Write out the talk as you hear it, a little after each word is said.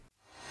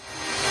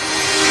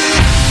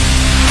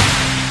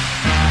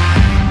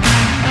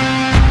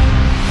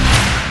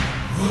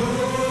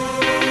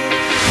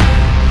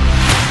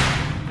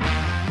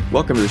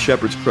Welcome to the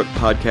Shepherd's Crook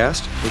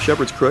podcast. The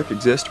Shepherd's Crook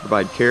exists to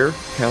provide care,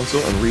 counsel,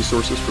 and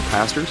resources for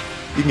pastors.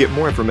 You can get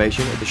more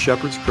information at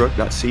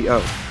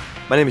theshepherdscrook.co.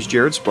 My name is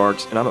Jared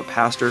Sparks, and I'm a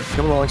pastor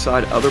coming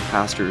alongside other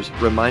pastors,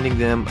 reminding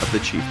them of the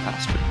chief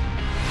pastor.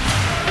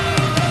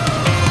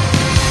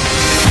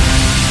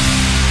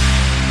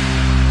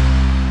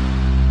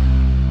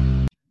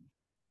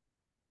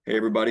 Hey,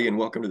 everybody, and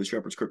welcome to the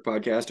Shepherd's Crook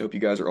podcast. I hope you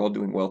guys are all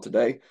doing well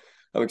today.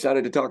 I'm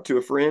excited to talk to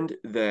a friend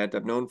that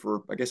I've known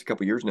for, a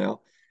couple years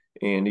now,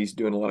 and he's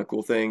doing a lot of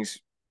cool things,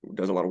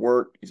 does a lot of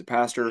work. He's a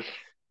pastor.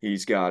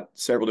 He's got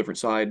several different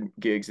side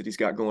gigs that he's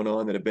got going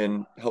on that have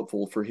been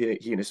helpful for he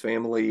and his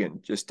family,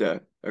 and just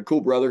a cool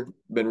brother.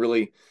 Been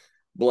really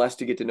blessed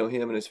to get to know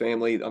him and his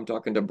family. I'm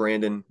talking to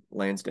Brandon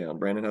Lansdown.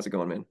 Brandon, how's it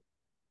going, man?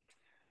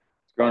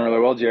 It's going really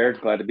well, Jared.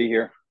 Glad to be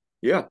here.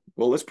 Yeah,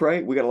 well, let's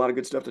pray. We got a lot of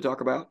good stuff to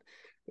talk about,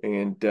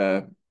 and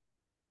got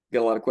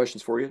a lot of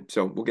questions for you,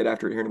 so we'll get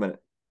after it here in a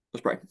minute.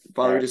 Let's pray.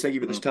 Father, I just thank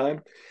you for this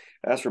time.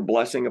 I ask for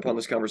blessing upon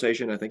this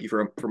conversation. I thank you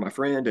for my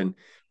friend and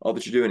all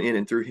that you're doing in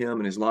and through him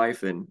and his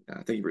life, and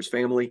I thank you for his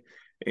family.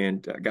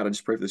 And God, I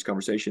just pray for this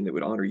conversation that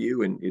would honor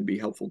you and it'd be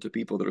helpful to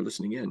people that are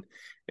listening in.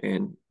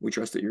 And we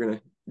trust that you're going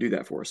to do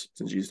that for us.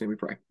 It's in Jesus' name we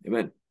pray.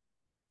 Amen.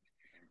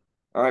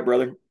 All right,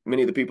 brother.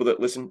 Many of the people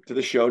that listen to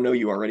the show know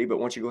you already, but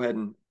why don't you go ahead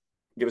and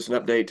give us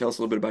an update, tell us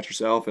a little bit about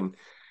yourself and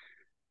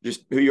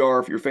just who you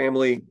are, for your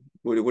family,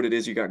 what it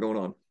is you got going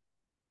on.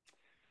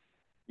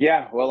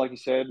 Yeah, well, like you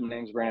said, my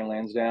name's Brandon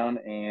Lansdown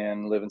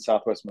and live in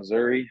Southwest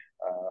Missouri,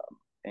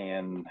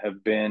 and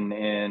have been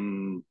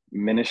in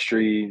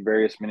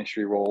various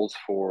ministry roles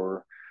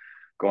for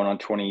going on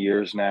 20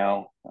 years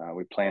now.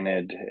 We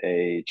planted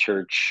a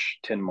church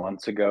 10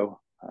 months ago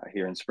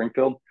here in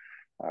Springfield,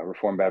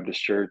 Reformed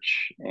Baptist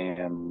Church,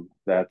 and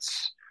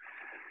that's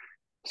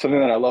something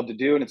that I love to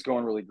do, and it's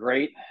going really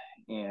great,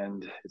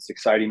 and it's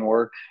exciting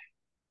work.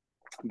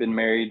 Been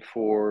married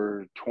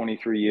for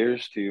 23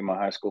 years to my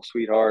high school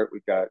sweetheart.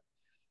 We've got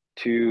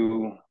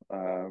two,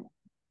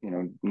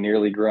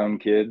 nearly grown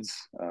kids.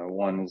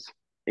 One's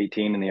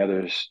 18 and the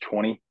other's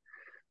 20.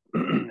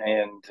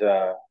 And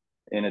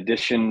in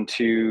addition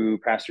to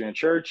pastoring a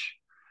church,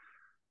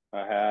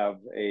 I have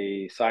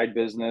a side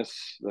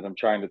business that I'm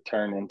trying to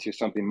turn into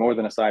something more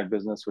than a side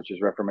business, which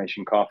is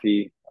Reformation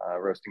Coffee,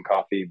 roasting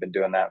coffee. Been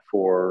doing that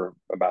for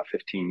about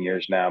 15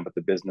 years now, but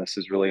the business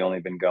has really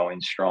only been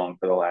going strong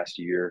for the last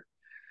year.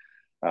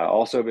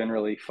 Also been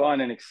really fun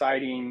and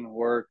exciting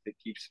work that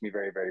keeps me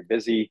very, very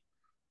busy.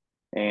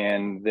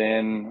 And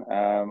then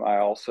I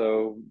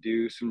also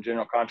do some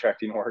general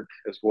contracting work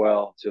as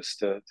well, just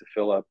to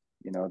fill up,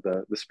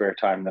 the spare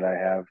time that I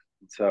have.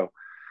 And so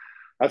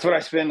that's what I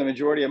spend the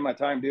majority of my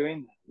time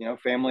doing,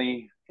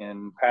 family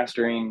and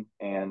pastoring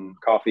and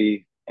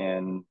coffee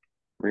and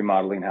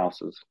remodeling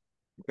houses.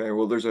 Okay,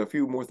 well, there's a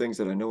few more things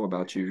that I know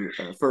about you.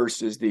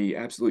 First is the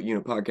Absolute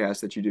Unit podcast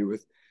that you do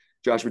with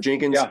Joshua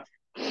Jenkins. Yeah.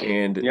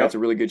 And that's a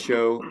really good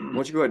show. Why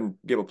don't you go ahead and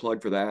give a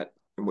plug for that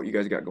and what you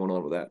guys got going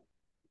on with that?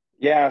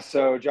 Yeah,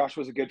 so Josh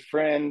was a good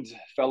friend,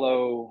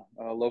 fellow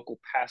local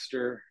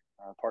pastor,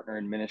 partner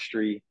in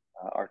ministry.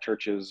 Our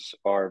churches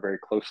are very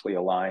closely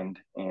aligned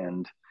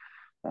and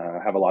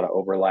have a lot of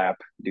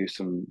overlap, do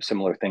some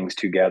similar things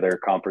together,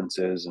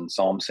 conferences and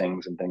psalm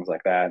sings and things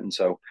like that. And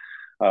so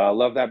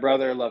love that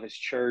brother, love his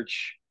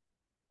church.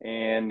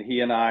 And he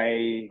and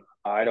I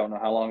don't know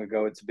how long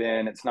ago it's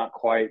been. It's not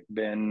quite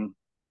been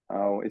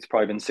it's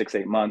probably been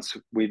 6-8 months.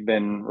 We've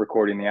been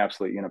recording the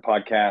Absolute Unit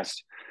podcast,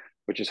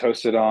 which is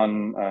hosted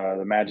on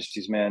the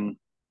Majesty's Men.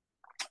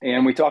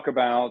 And we talk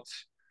about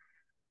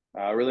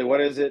really what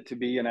is it to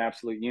be an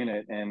absolute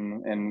unit.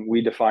 And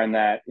we define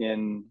that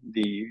in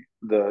the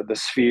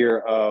sphere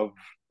of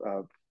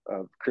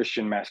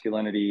Christian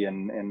masculinity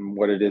and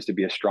what it is to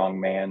be a strong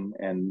man.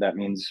 And that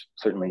means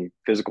certainly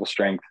physical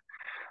strength,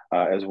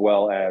 as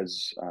well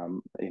as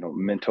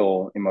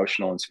mental,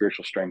 emotional, and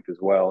spiritual strength as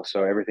well.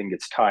 So everything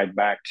gets tied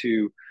back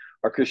to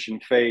our Christian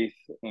faith,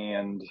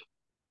 and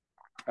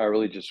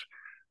really just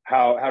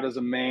how does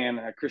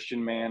a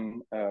Christian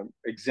man,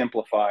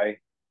 exemplify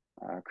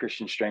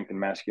Christian strength and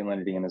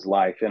masculinity in his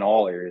life, in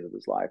all areas of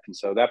his life. And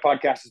so that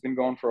podcast has been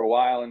going for a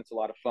while, and it's a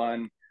lot of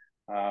fun.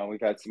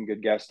 We've had some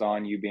good guests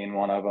on, you being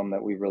one of them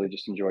that we've really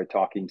just enjoyed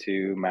talking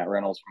to, Matt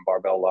Reynolds from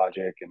Barbell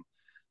Logic,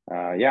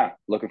 and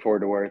looking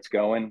forward to where it's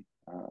going.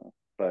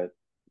 But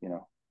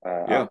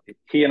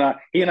he and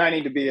I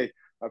need to be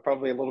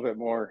probably a little bit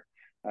more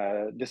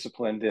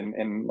disciplined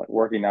in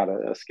working out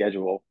a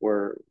schedule.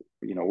 We're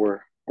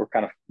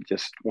kind of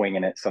just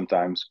winging it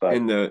sometimes, but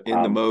in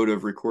the mode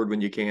of record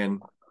when you can,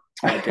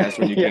 podcast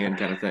when you can,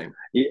 kind of thing.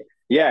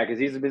 Yeah, because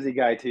he's a busy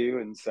guy too,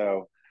 and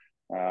so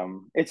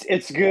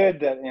it's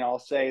good that I'll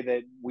say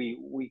that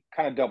we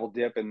kind of double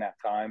dip in that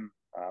time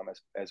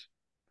as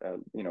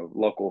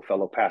local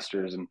fellow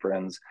pastors and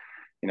friends.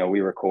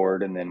 We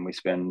record and then we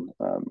spend,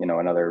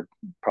 another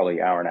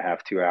probably hour and a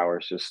half, 2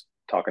 hours just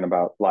talking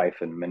about life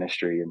and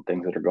ministry and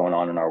things that are going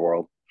on in our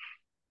world.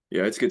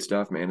 Yeah, it's good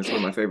stuff, man. It's one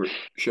of my favorite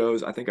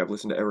shows. I think I've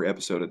listened to every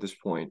episode at this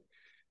point,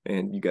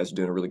 and you guys are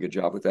doing a really good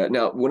job with that.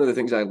 Now, one of the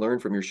things I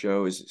learned from your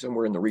show is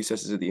somewhere in the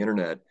recesses of the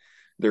internet,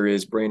 there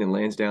is Brandon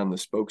Lansdown, the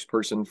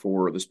spokesman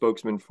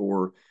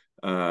for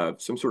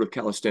some sort of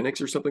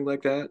calisthenics or something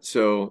like that.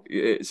 So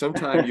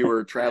sometime you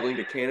were traveling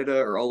to Canada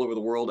or all over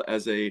the world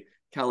as a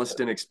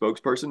calisthenics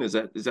spokesperson. Is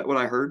that what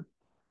I heard?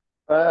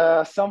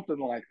 Something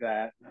like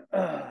that.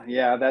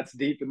 Yeah, that's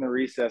deep in the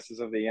recesses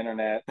of the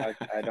internet.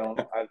 I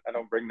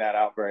don't bring that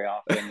out very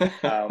often.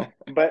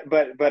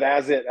 But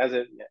as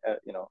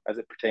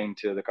it pertained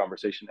to the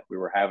conversation that we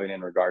were having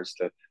in regards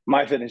to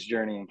my fitness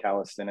journey and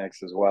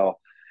calisthenics as well.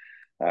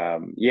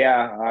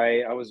 Yeah,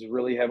 I was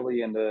really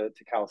heavily into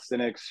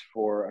calisthenics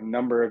for a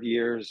number of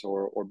years,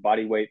 or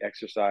body weight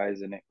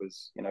exercise, and it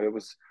was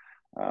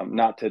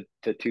not to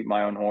toot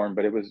my own horn,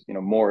 but it was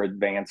more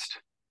advanced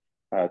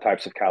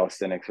types of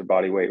calisthenics or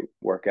body weight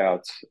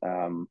workouts,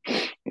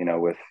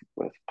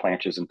 with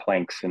planches and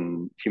planks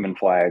and human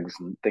flags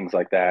and things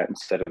like that,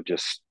 instead of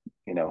just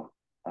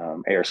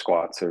air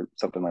squats or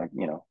something like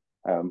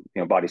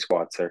body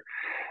squats. Or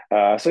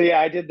so yeah,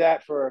 I did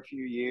that for a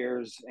few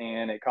years,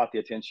 and it caught the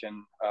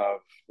attention of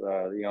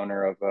the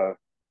owner of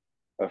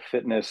a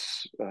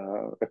fitness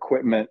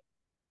equipment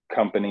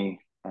company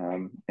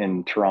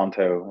in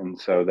Toronto, and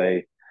so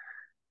they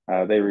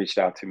reached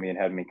out to me and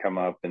had me come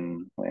up,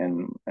 and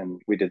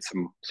we did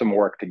some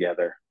work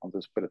together. I'll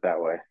just put it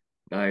that way.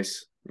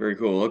 Nice. Very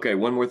cool. Okay,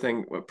 one more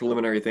thing, a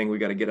preliminary thing we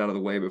got to get out of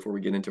the way before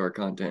we get into our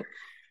content.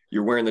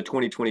 You're wearing the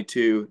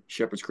 2022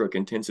 Shepherd's Crook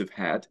intensive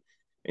hat,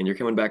 and you're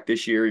coming back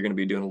this year. You're going to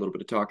be doing a little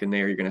bit of talking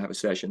there. You're going to have a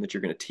session that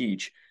you're going to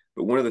teach.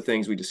 But one of the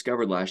things we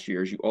discovered last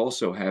year is you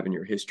also have in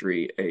your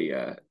history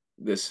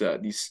these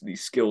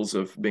skills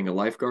of being a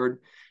lifeguard.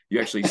 You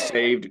actually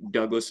saved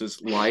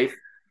Douglas's life,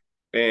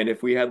 and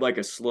if we had like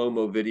a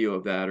slow-mo video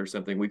of that or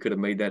something, we could have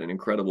made that an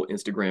incredible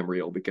Instagram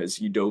reel because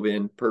you dove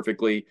in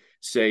perfectly,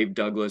 saved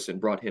Douglas, and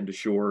brought him to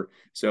shore.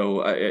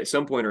 So at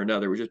some point or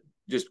another, it was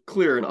just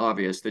clear and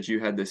obvious that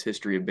you had this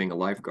history of being a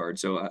lifeguard.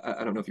 So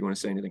I don't know if you want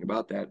to say anything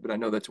about that, but I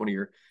know that's one of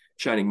your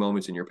shining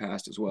moments in your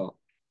past as well.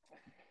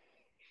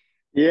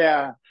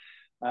 Yeah.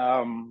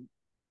 Um,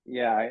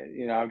 yeah,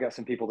 I've got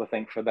some people to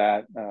thank for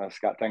that.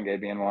 Scott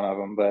Tungay being one of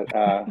them,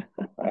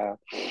 uh,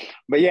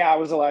 but yeah, I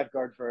was a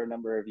lifeguard for a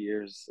number of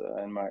years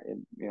when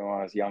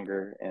I was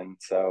younger, and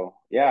so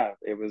yeah,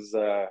 it was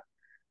a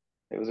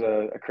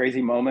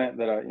crazy moment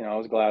that I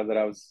was glad that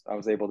I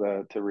was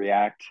able to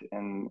react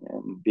and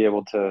be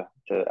able to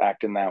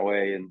act in that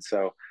way, and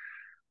so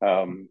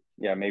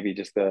yeah, maybe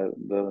just the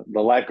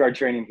lifeguard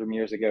training from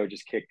years ago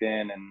just kicked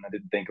in, and I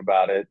didn't think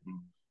about it, and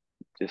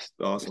just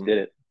Awesome. did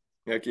it.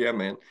 Heck yeah,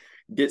 man.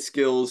 Get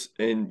skills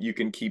and you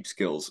can keep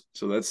skills.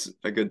 So that's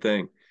a good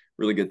thing.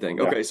 Really good thing.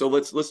 Yeah. Okay, so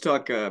let's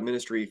talk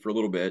ministry for a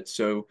little bit.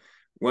 So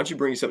why don't you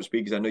bring us up to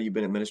speed? Because I know you've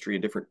been in ministry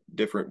in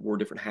wore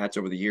different hats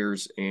over the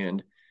years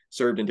and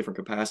served in different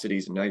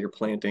capacities. And now you're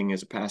planting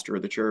as a pastor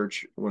of the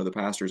church, one of the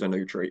pastors. I know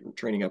you're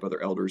training up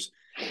other elders.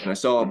 And I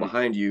saw Mhm.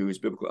 behind you is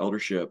biblical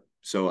eldership.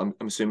 So I'm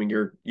assuming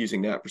you're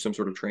using that for some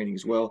sort of training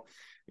as well.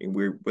 And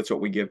that's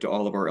what we give to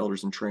all of our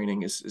elders in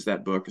training is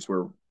that book is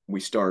where we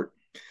start.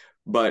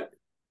 But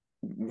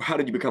how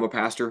did you become a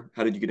pastor?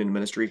 How did you get into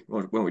ministry?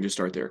 Why don't we just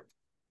start there?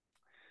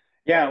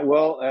 Yeah,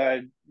 well,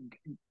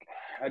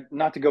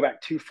 not to go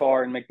back too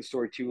far and make the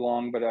story too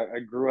long, but I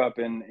grew up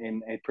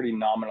in a pretty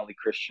nominally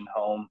Christian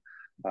home.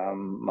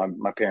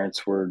 My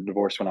parents were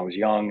divorced when I was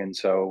young, and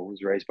so I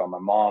was raised by my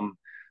mom.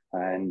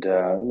 And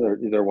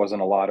there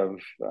wasn't a lot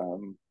of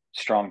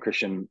strong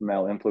Christian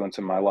male influence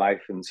in my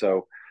life, and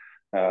so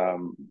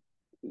um,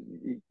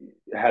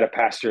 had a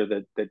pastor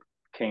that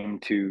came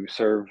to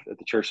serve at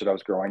the church that I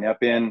was growing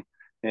up in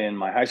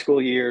my high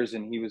school years,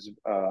 and he was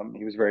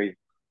very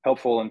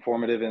helpful,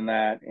 informative in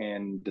that,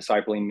 and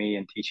discipling me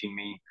and teaching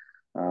me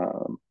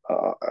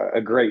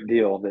a great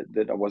deal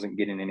that I wasn't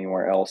getting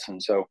anywhere else.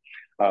 And so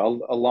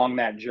along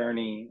that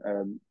journey,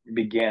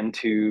 began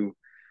to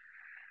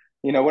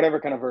whatever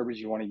kind of verbiage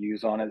you want to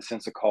use on it,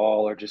 sense a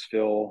call, or just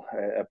feel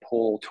a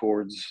pull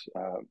towards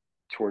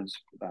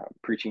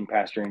preaching,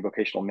 pastoring,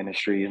 vocational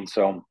ministry. And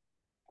so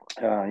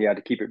yeah,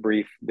 to keep it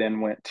brief,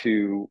 then when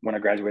I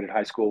graduated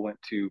high school,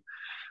 went to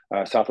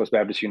Southwest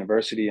Baptist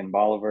University in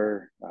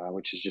Bolivar,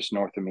 which is just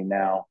north of me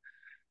now,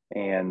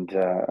 and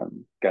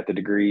got the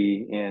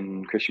degree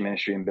in Christian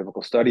ministry and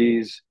biblical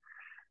studies,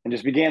 and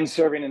just began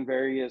serving in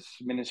various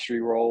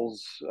ministry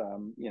roles,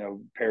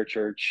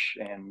 parachurch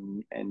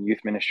and youth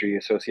ministry,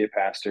 associate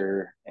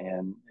pastor,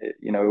 and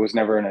it was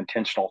never an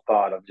intentional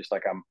thought of just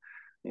like I'm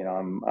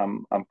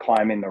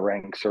climbing the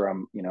ranks, or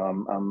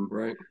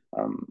Right.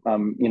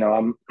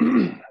 I'm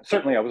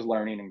certainly I was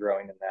learning and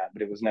growing in that,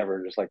 but it was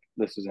never just like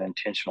this is an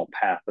intentional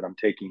path that I'm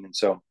taking. And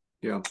so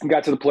Yeah. I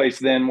got to the place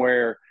then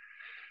where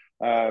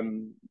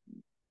um,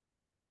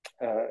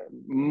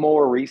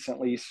 more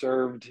recently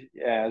served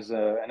as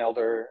an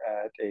elder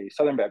at a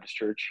Southern Baptist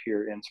church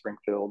here in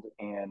Springfield,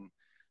 and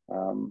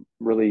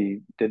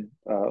really did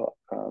it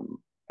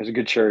was a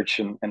good church,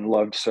 and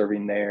loved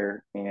serving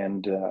there.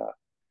 And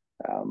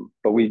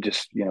but we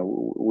just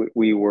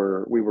we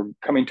were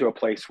coming to a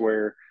place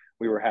where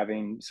we were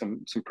having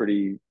some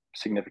pretty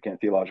significant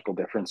theological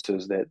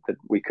differences that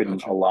we couldn't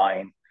Gotcha.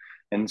 align.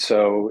 And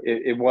so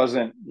it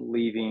wasn't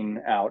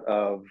leaving out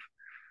of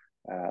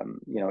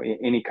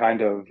any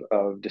kind of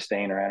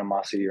disdain or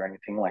animosity or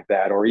anything like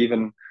that, or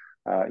even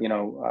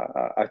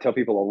I tell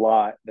people a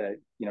lot that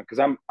because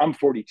I'm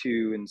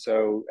 42, and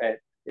so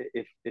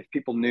if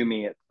people knew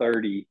me at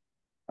 30,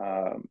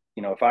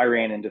 if I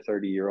ran into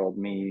 30-year-old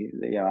me,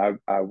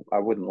 I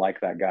wouldn't like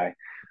that guy.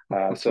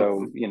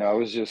 So I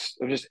was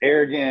just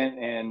arrogant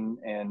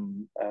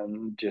and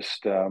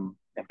just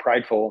and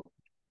prideful,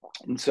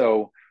 and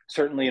so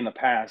certainly in the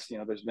past,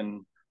 there's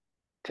been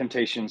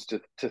temptations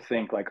to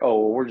think like, oh,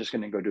 well, we're just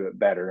going to go do it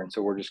better, and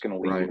so we're just going to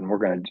leave, Right. and we're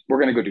going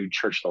to go do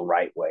church the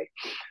right way.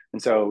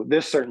 And so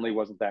this certainly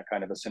wasn't that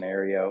kind of a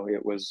scenario.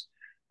 It was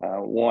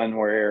one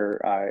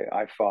where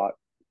I fought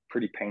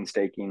pretty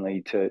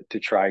painstakingly to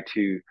try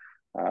to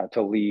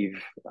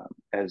leave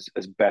as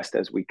best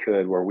as we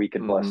could, where we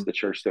could bless the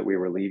church that we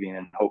were leaving,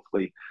 and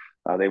hopefully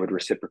they would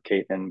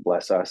reciprocate and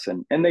bless us,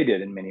 and they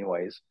did in many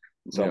ways.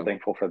 And so I'm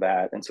thankful for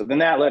that. And so then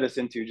that led us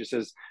into, just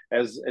as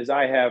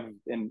I have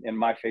in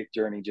my faith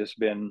journey, just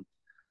been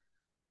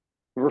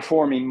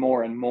reforming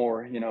more and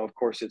more. Of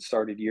course, it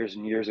started years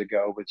and years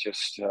ago with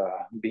just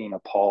being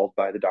appalled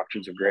by the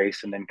doctrines of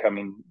grace, and then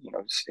coming,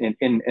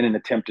 in an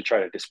attempt to try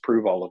to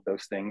disprove all of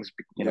those things,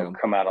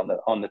 come out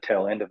on the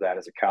tail end of that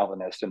as a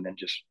Calvinist, and then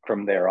just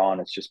from there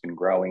on, it's just been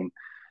growing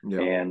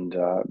and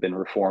been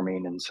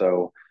reforming. And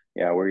so,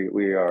 yeah,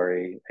 we are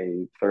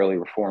a thoroughly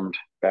reformed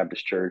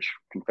Baptist church,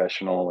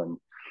 confessional and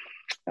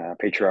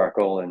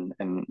patriarchal, and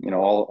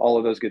all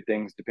of those good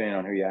things, depending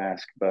on who you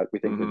ask. But we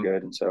think we're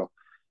good, and so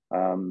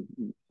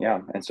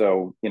and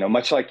so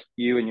much like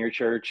you and your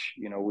church,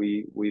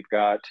 we've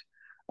got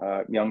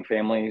young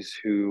families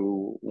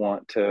who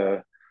want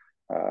to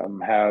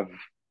have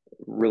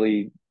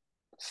really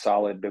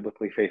solid,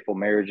 biblically faithful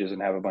marriages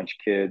and have a bunch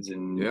of kids,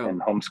 and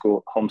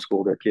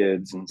homeschool their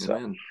kids. And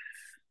so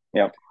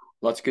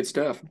lots of good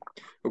stuff.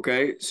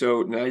 Okay,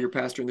 so now you're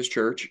pastoring this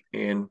church,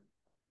 and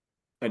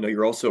I know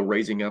you're also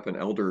raising up an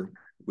elder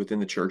within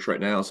the church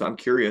right now. So I'm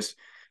curious,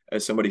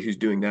 as somebody who's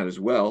doing that as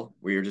well,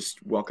 we are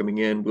just we'll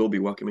be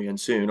welcoming in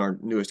soon our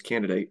newest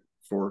candidate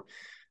for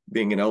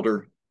being an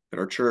elder at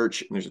our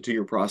church. And there's a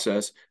 2-year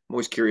process. I'm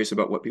always curious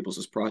about what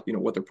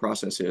what their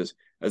process is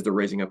as they're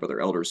raising up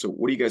other elders. So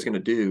what are you guys going to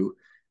do,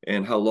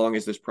 and how long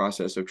is this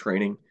process of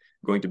training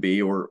going to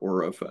be,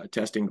 or of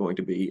testing going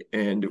to be,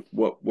 and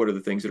what are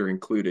the things that are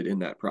included in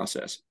that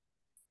process?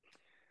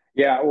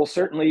 Yeah, well,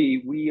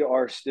 certainly we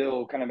are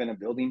still kind of in a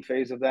building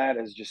phase of that,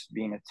 as just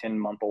being a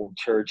 10-month-old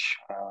church.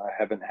 I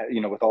haven't had,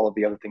 with all of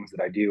the other things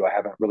that I do, I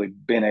haven't really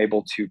been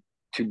able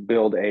to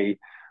build a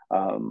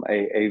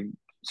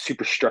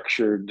super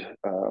structured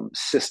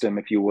system,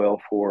 if you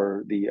will,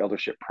 for the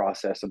eldership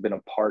process. I've been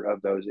a part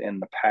of those in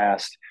the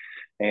past,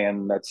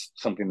 and that's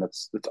something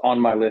that's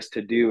on my list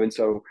to do. And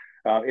so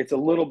it's a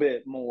little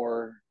bit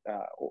more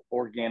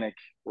organic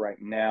right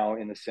now,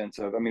 in the sense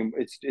of,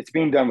 it's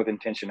being done with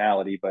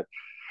intentionality, but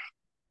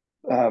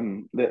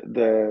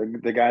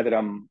the guy that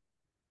I'm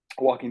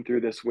walking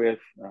through this with,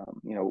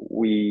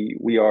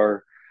 we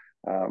are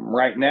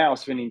right now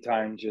spending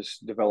time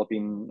just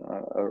developing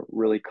a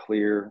really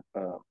clear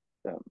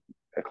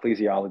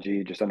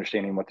ecclesiology, just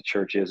understanding what the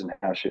church is and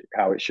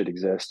how it should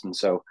exist. And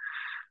so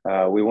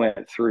we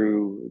went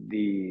through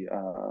the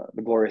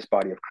Glorious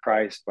Body of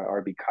Christ by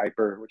R.B.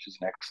 Kuiper, which is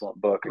an excellent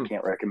book. I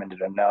can't recommend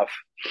it enough.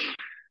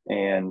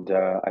 And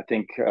I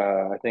think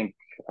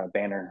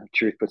Banner of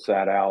Truth puts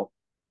that out.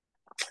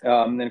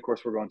 Then of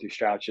course we're going through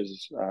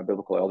Strauch's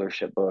biblical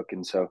eldership book,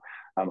 and so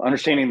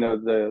understanding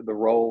the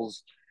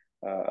roles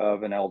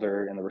of an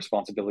elder and the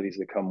responsibilities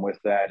that come with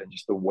that, and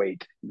just the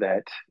weight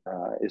that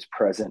is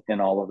present in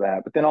all of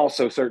that. But then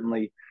also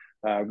certainly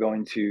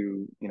going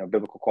to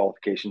biblical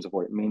qualifications of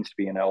what it means to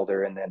be an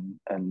elder, and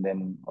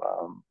then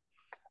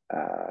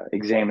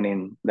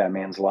examining that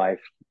man's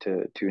life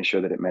to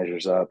ensure that it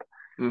measures up,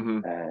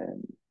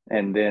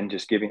 and then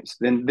just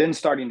then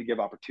starting to give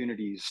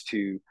opportunities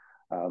to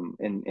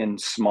in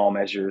small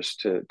measures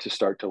to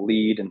start to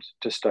lead, and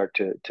to start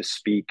to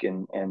speak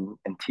and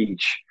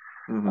teach,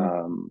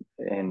 and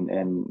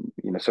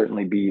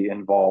certainly be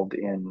involved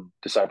in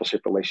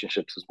discipleship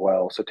relationships as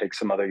well. So take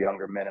some other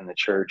younger men in the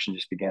church and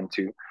just begin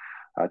to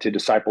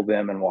disciple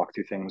them and walk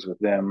through things with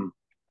them,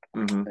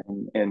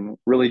 and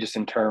really just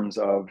in terms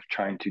of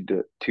trying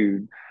to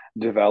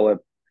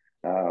develop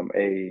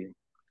a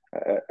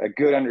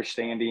good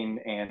understanding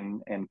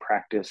and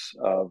practice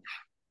of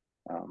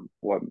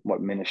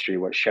what ministry,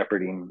 what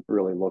shepherding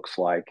really looks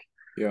like.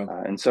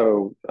 And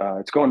so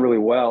it's going really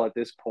well at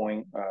this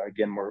point.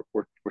 Again, we're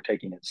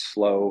taking it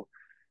slow,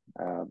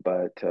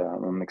 but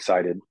I'm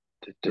excited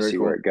to see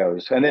where it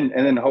goes. And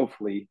then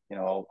hopefully,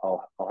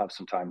 I'll have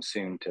some time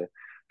soon to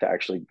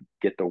actually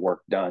get the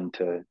work done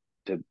to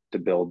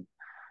build,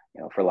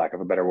 for lack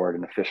of a better word,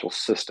 an official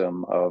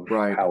system of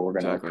how we're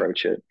going to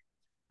approach it.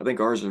 I think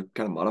ours are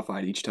kind of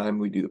modified each time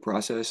we do the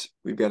process.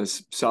 We've got a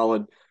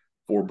solid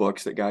 4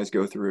 books that guys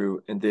go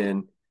through, and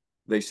then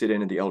they sit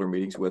in at the elder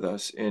meetings with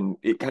us, and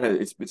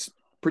it's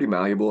pretty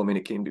malleable. I mean,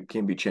 it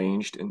can be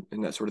changed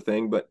and that sort of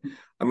thing. But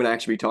I'm going to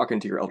actually be talking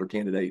to your elder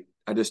candidate.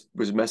 I just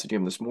was messaging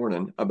him this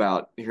morning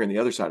about hearing the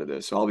other side of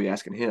this. So I'll be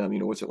asking him,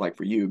 what's it like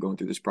for you going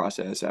through this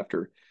process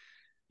after,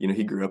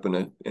 he grew up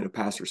in a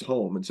pastor's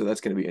home. And so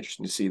that's going to be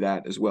interesting to see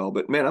that as well.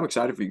 But man, I'm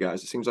excited for you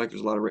guys. It seems like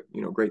there's a lot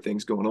of, great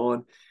things going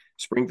on.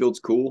 Springfield's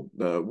cool.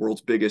 The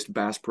world's biggest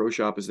Bass Pro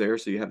Shop is there.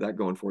 So you have that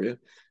going for you.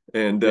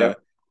 And, Yep.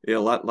 yeah,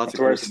 lots That's of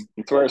where cool things.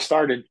 that's where it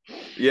started.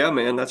 Yeah,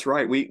 man, that's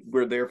right. We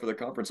were there for the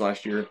conference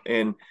last year,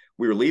 and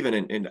we were leaving,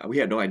 and we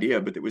had no idea,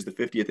 but it was the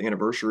 50th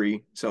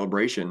anniversary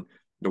celebration,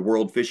 the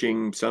World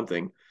Fishing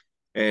something.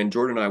 And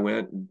Jordan and I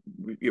went.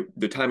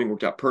 The timing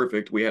worked out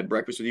perfect. We had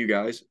breakfast with you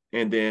guys,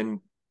 and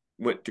then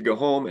went to go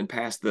home and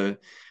passed the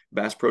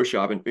Bass Pro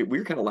Shop. And we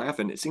were kind of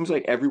laughing. It seems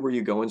like everywhere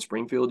you go in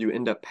Springfield, you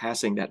end up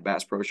passing that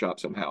Bass Pro Shop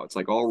somehow. It's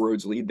like all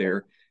roads lead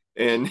there.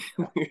 And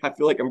I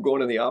feel like I'm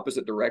going in the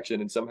opposite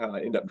direction, and somehow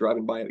I end up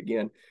driving by it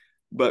again.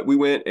 But we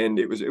went, and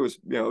it was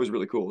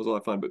really cool. It was a lot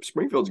of fun. But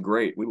Springfield's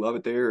great. We love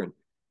it there, and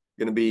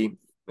going to be.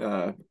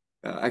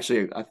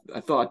 Actually, I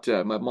thought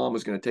my mom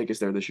was going to take us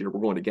there this year.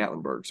 We're going to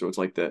Gatlinburg, so it's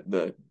like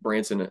the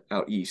Branson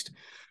out east.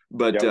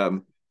 But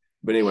Yep.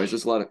 but anyways,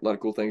 there's a lot of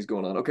cool things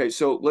going on. Okay,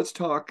 so let's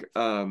talk.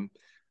 I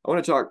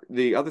want to talk.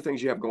 The other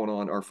things you have going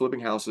on are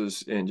flipping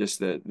houses and just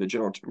the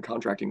general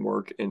contracting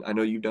work. And I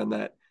know you've done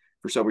that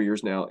for several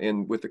years now,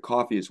 and with the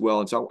coffee as well.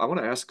 And so I want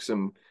to ask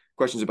some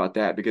questions about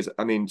that because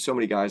I mean, so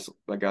many guys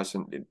like us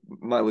and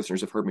my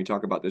listeners have heard me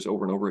talk about this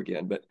over and over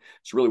again. But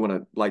just really want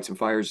to light some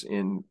fires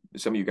in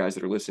some of you guys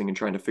that are listening and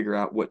trying to figure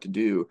out what to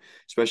do,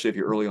 especially if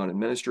you're early on in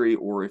ministry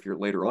or if you're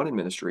later on in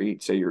ministry.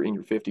 Say you're in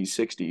your 50s,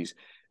 60s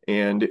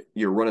and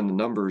you're running the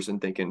numbers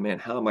and thinking, man,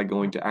 how am I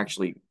going to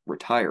actually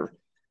retire?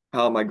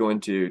 How am I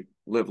going to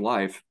live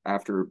life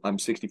after I'm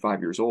 65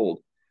 years old?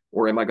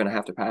 Or am I going to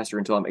have to pastor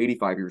until I'm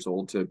 85 years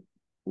old to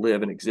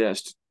live and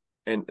exist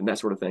and that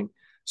sort of thing?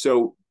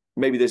 So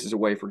maybe this is a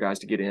way for guys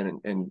to get in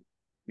and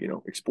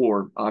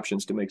explore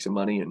options to make some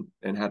money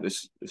and have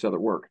this other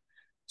work.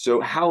 So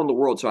how in the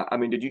world? So I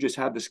mean, did you just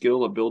have the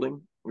skill of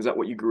building? Was that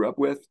what you grew up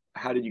with?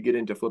 How did you get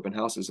into flipping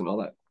houses and all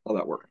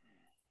that work?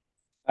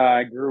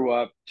 I grew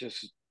up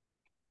just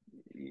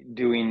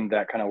doing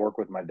that kind of work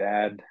with my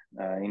dad.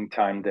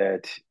 Anytime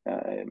that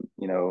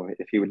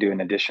if he would do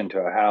an addition to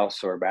a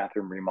house or a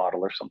bathroom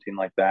remodel or something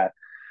like that,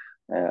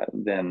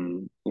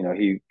 then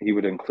he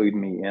would include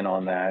me in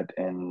on that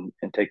and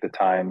take the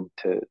time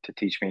to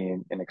teach me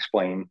and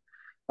explain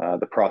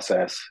the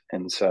process.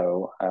 And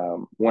so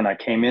when I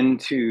came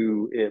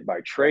into it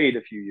by trade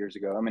a few years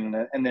ago, I mean,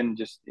 and then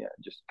just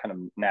kind of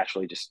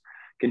naturally just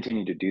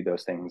continue to do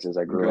those things as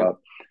I grew Okay.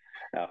 up.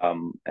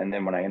 And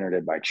then when I entered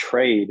it by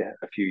trade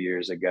a few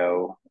years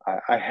ago,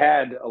 I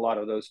had a lot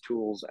of those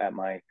tools at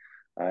my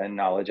and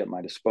knowledge at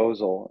my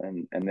disposal,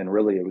 and then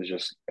really it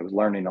was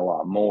learning a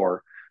lot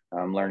more,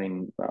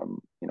 learning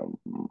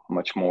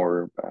much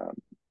more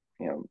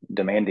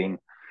demanding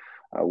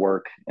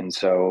work, and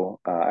so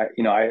I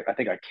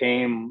think I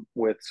came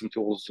with some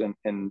tools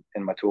in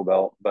my tool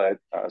belt, but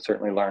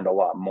certainly learned a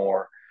lot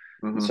more.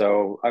 And Mm-hmm.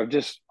 so I've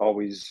just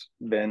always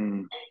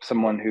been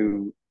someone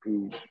who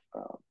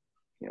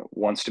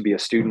wants to be a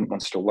student,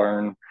 wants to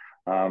learn.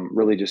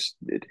 Really, just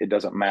it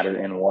doesn't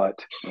matter in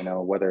what,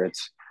 whether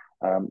it's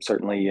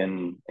certainly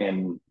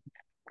in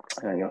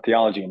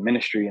theology and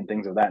ministry and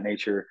things of that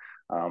nature,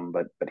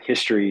 but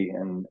history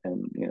and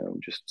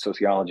just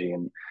sociology.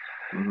 And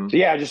Mm-hmm. so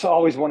yeah, I just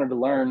always wanted to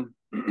learn.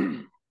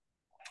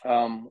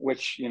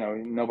 Which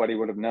nobody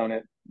would have known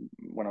it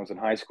when I was in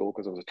high school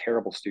because I was a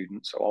terrible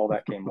student. So all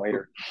that came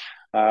later.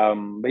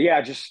 But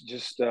yeah,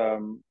 just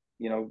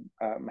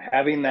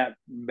having that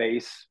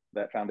base,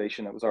 that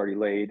foundation that was already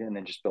laid, and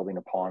then just building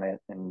upon it,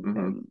 Mm-hmm.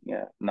 and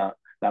yeah, not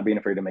being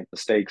afraid to make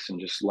mistakes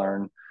and just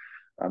learn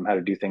how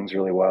to do things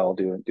really well,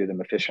 do them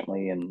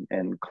efficiently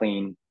and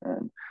clean.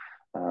 And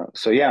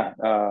so yeah,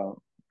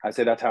 I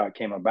say that's how it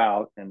came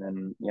about, and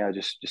then yeah,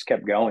 just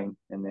kept going,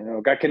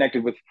 and got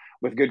connected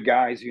with good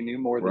guys who knew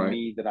more than Right.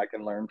 me that I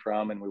can learn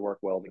from, and we work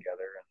well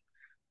together.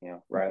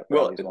 And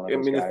Well, Riley's one of I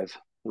those mean, guys.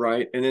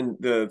 right. And then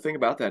the thing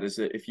about that is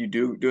that if you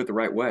do it the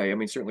right way, I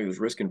mean, certainly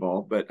there's risk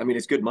involved, but I mean,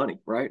 it's good money,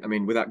 right? I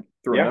mean, without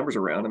throwing Yeah, numbers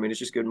around, I mean, it's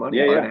just good money.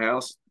 yeah, Buying yeah, a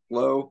house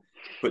low,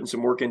 putting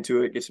some work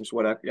into it, get some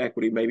sweat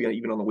equity, maybe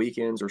even on the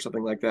weekends or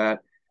something like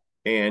that.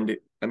 And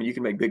I mean, you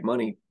can make big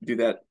money, do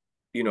that,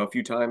 a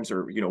few times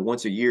or,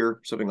 once a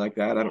year, something like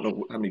that. I don't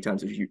know how many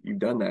times you've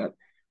done that,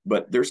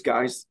 but there's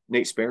guys,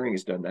 Nate Sparing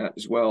has done that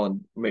as well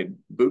and made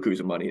bukus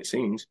of money, it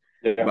seems,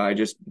 yeah, by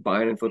just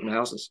buying and flipping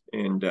houses.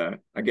 And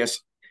I guess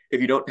if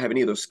you don't have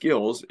any of those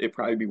skills, it'd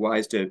probably be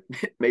wise to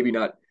maybe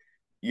not,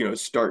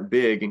 start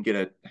big and get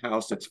a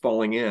house that's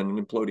falling in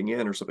and imploding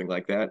in or something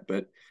like that.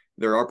 But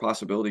there are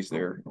possibilities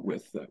there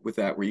with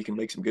that where you can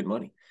make some good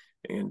money.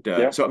 And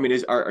yeah. so, I mean,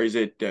 is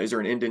there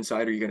an end in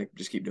sight, or are you going to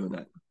just keep doing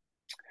that?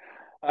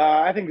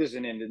 I think there's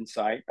an end in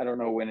sight. I don't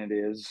know when it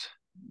is,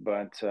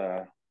 but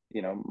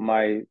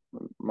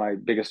my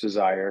biggest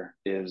desire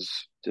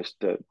is just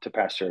to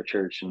pastor a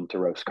church and to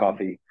roast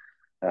coffee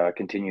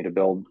continue to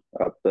build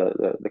up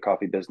the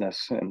coffee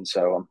business. And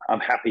so I'm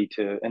happy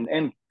to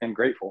and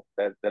grateful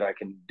that I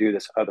can do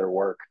this other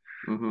work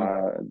Mm-hmm.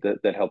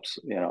 that helps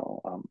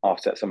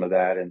offset some of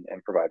that and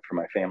provide for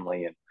my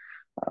family, and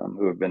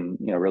who have been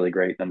really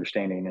great and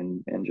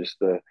understanding, and just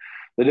the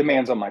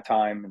demands on my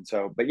time. And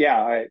so, but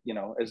yeah,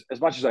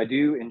 as much as I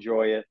do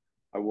enjoy it,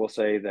 I will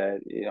say that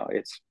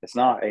it's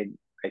not a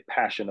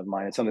passion of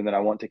mine. It's something that I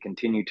want to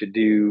continue to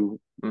do,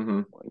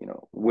 Mm-hmm.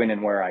 when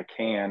and where I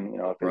can.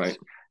 If Right.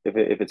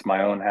 if it's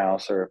my own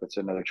house, or if it's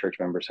another church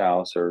member's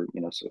house, or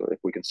so if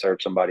we can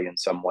serve somebody in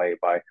some way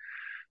by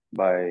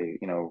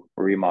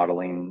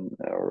remodeling,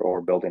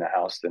 or building a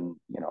house, then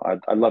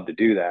I'd love to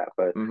do that.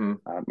 But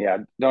Mm-hmm. yeah, I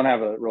don't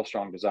have a real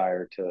strong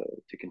desire to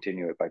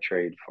continue it by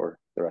trade for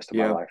the rest of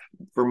my Yeah. life.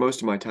 For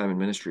most of my time in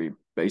ministry,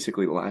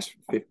 basically the last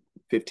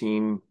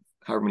 15,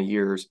 however many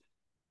years,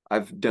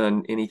 I've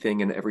done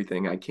anything and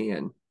everything I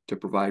can to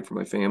provide for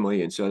my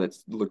family. And so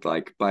that's looked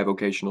like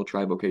bivocational,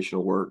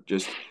 trivocational work,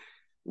 just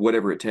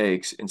whatever it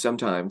takes. And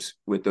sometimes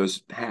with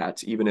those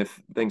hats, even if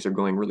things are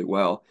going really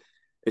well,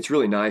 it's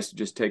really nice to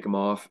just take them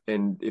off.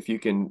 And if you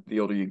can, the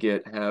older you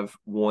get, have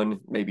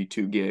one, maybe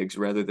two gigs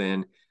rather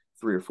than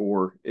three or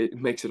four, it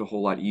makes it a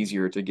whole lot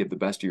easier to give the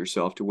best of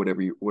yourself to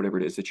whatever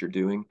it is that you're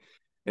doing.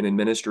 And in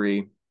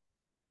ministry,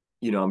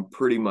 I'm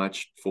pretty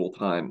much full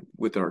time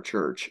within our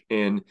church,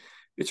 and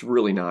it's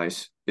really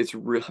nice. It's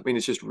real. I mean,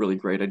 it's just really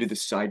great. I do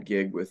this side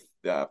gig with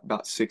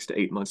about 6 to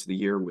 8 months of the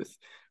year with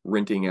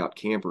renting out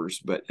campers,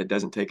 but it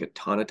doesn't take a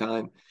ton of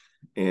time,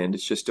 and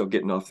it's just still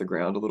getting off the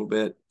ground a little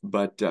bit.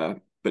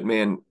 But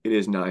man, it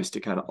is nice to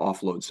kind of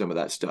offload some of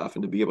that stuff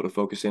and to be able to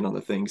focus in on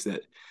the things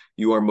that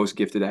you are most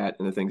gifted at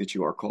and the things that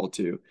you are called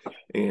to.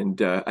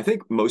 And I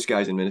think most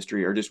guys in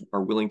ministry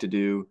are willing to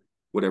do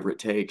whatever it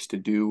takes to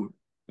do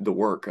the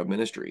work of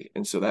ministry.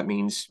 And so that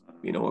means,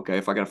 okay,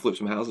 if I got to flip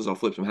some houses, I'll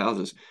flip some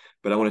houses,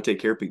 but I want to take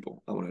care of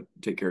people. I want to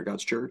take care of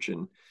God's church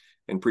and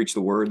preach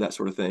the word, that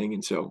sort of thing.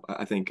 And so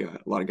I think a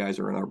lot of guys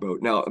are in our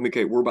boat now. I mean,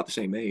 okay, we're about the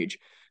same age.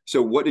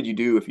 So what did you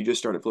do if you just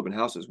started flipping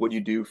houses? What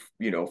did you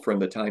do, from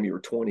the time you were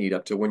 20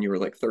 up to when you were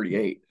like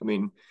 38? I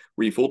mean,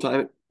 were you full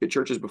time at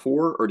churches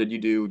before, or did you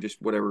do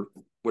just whatever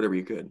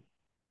you could?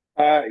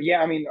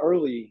 Yeah, I mean,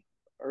 early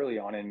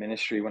on in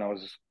ministry, when I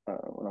was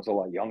a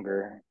lot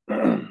younger,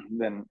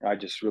 then I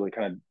just really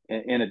kind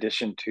of, in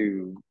addition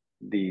to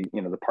the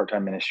part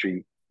time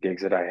ministry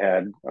gigs that I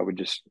had, I would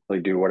just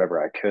really do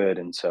whatever I could.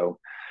 And so,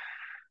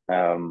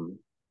 um,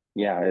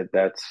 yeah,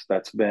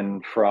 that's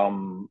been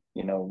from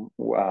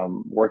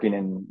working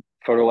in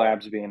photo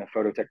labs, being a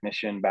photo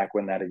technician back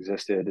when that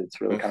existed.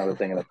 It's really kind of a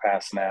thing of the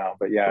past now.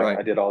 But yeah, Right.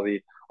 I did all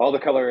the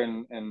color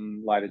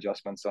and light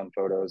adjustments on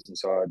photos, and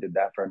so I did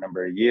that for a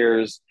number of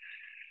years.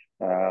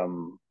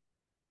 Um,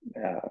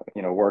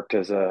 worked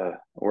as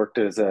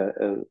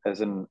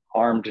an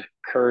armed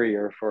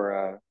courier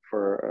for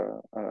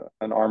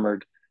an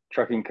armored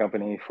trucking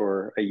company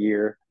for a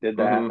year. Did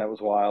that. Mm-hmm. That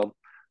was wild.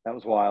 That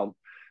was wild.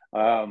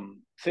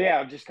 So yeah,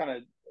 I've just kind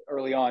of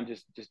early on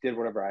just did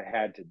whatever I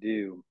had to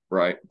do,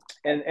 Right.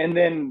 and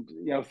then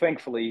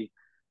thankfully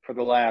for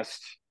the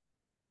last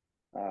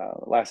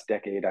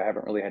decade, I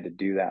haven't really had to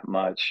do that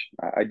much.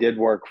 I did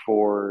work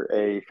for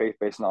a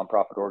faith-based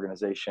nonprofit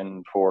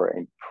organization for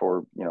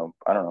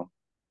I don't know,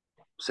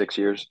 6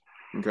 years.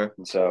 Okay.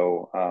 And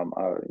so,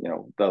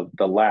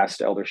 the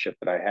last eldership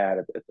that I had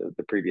at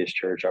the previous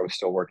church, I was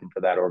still working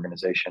for that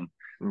organization.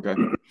 Okay.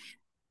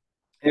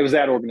 It was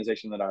that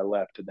organization that I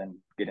left to then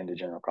get into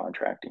general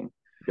contracting.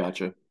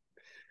 Gotcha.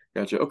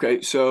 Gotcha. Okay.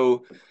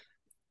 So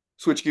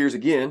switch gears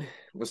again.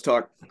 Let's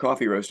talk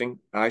coffee roasting.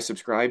 I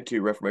subscribe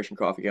to Reformation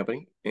Coffee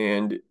Company,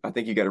 and I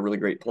think you got a really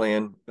great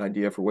plan,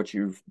 idea for what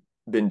you've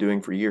been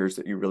doing for years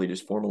that you really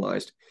just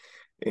formalized,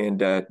 and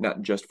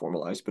not just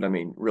formalized, but I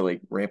mean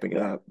really ramping it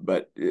Yeah. up.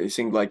 But it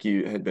seemed like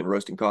you had been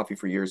roasting coffee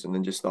for years, and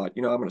then just thought,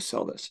 I'm going to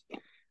sell this.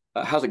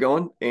 How's it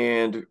going?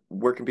 And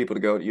where can people to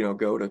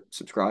go to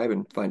subscribe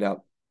and find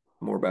out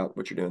more about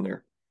what you're doing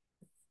there?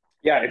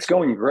 Yeah, it's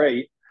going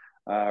great.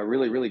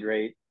 Really, really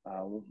great.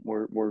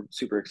 We're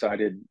super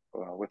excited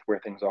with where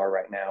things are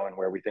right now and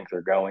where we think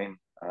they're going.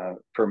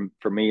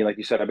 For me, like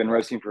you said, I've been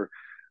roasting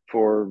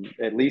for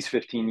at least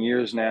 15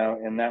 years now,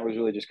 and that was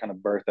really just kind of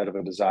birthed out of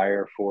a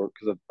desire for,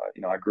 because of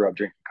I grew up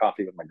drinking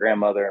coffee with my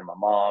grandmother and my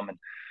mom,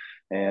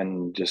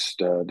 and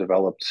just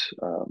developed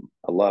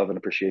a love and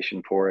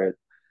appreciation for it.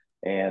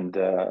 And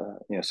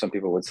some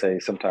people would say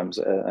sometimes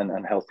an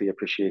unhealthy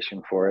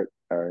appreciation for it.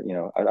 Or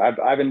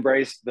I've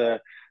embraced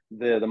the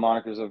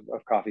monikers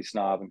of coffee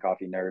snob and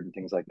coffee nerd and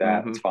things like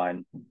that. It's Mm-hmm.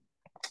 fine.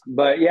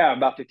 But yeah,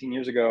 about 15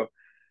 years ago,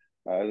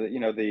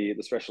 the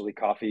specialty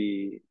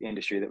coffee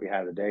industry that we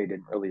have today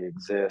didn't really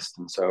exist,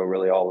 and so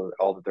really all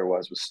that there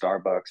was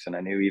Starbucks, and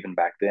I knew even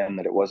back then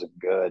that it wasn't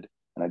good,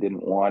 and I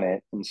didn't want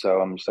it, and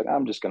so I'm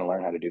just going to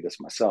learn how to do this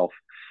myself.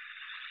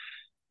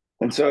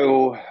 And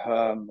so,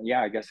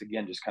 yeah, I guess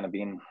again, just kind of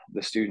being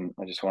the student,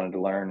 I just wanted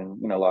to learn,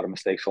 and a lot of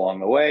mistakes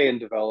along the way, and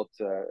developed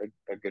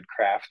a good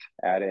craft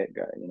at it.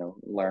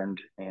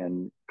 Learned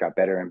and got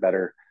better and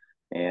better,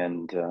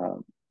 and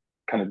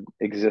kind of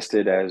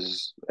existed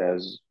as a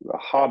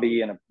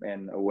hobby and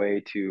a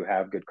way to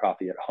have good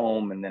coffee at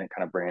home, and then it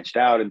kind of branched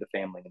out into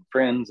family and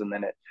friends, and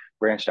then it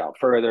branched out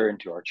further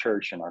into our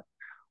church and our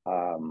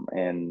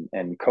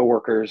and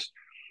coworkers.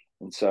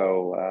 And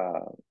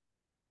so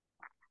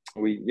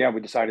we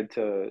decided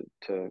to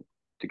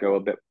go a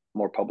bit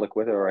more public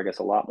with it, or I guess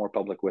a lot more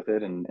public with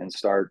it, and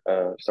start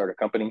a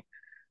company.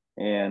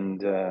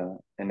 And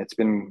it's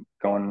been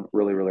going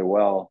really, really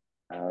well,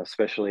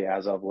 especially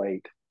as of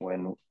late,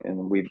 and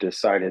we've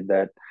decided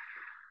that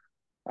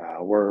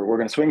we're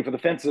going to swing for the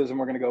fences, and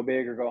we're going to go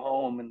big or go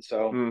home. And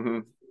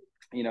so,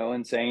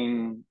 and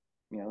saying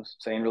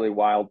really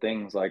wild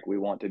things like we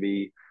want to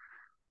be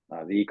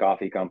the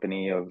e-coffee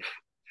company of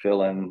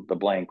fill in the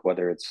blank,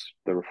 whether it's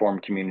the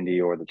Reformed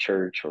community or the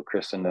church or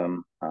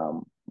Christendom.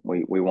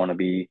 We want to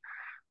be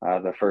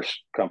the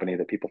first company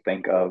that people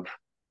think of,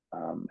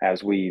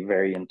 as we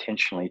very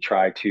intentionally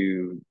try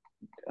to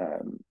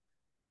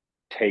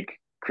take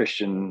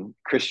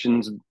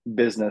Christians'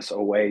 business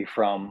away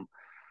from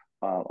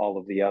all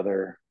of the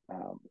other,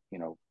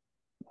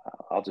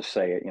 I'll just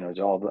say it,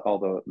 all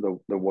the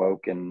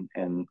woke and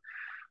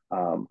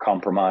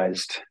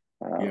compromised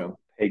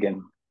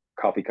pagan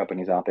coffee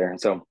companies out there.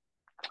 And so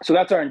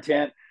that's our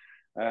intent.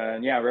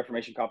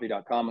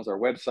 reformationcoffee.com is our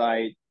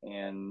website,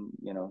 and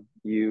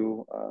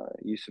you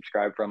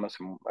subscribe from us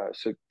and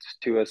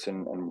to us,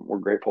 and we're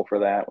grateful for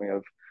that. We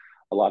have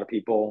a lot of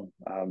people.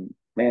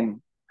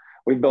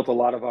 We've built a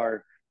lot of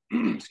our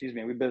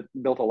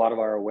built a lot of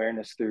our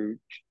awareness through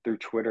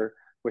Twitter,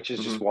 which is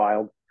just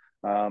wild.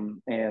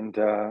 And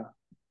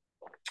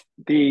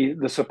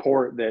the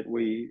support that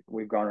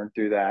we've garnered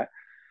through that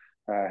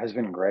has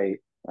been great.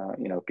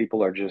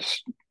 People are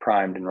just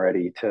primed and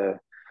ready to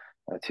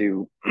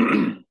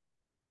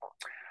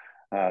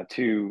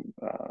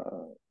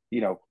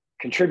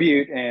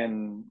contribute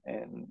and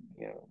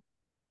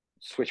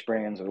switch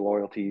brands or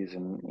loyalties,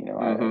 and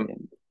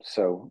it's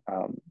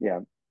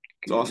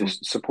awesome.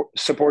 Just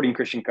supporting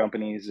Christian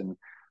companies. And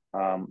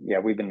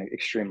we've been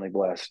extremely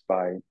blessed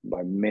by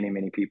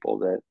many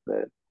people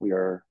that we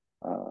are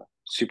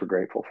super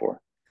grateful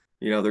for.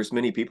 There's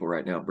many people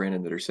right now,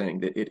 Brandon, that are saying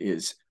that it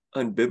is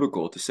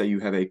unbiblical to say you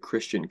have a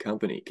Christian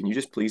company. Can you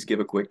just please give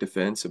a quick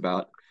defense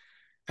about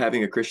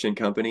having a Christian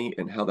company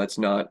and how that's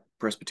not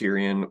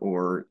Presbyterian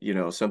or,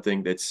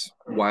 something that's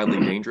wildly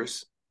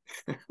dangerous?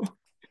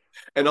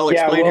 And I'll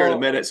explain here in a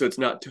minute, so it's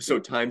not so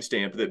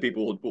time-stamped that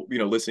people will,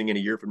 listening in a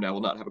year from now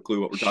will not have a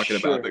clue what we're talking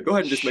about. But go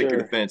ahead and just make your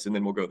defense, and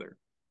then we'll go there.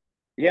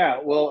 Yeah,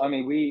 well, I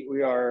mean,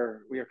 we are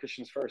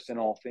Christians first in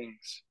all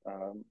things.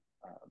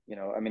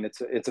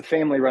 It's a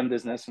family-run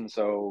business, and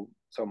so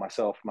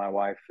myself, my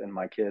wife, and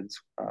my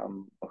kids,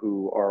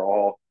 who are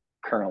all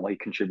currently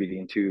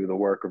contributing to the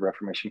work of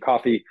Reformation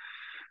Coffee.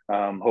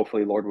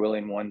 Hopefully, Lord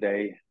willing, one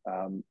day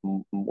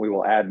we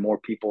will add more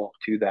people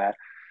to that.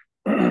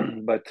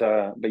 but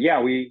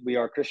yeah, we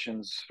are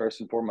Christians first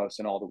and foremost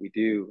in all that we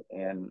do,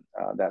 and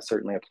that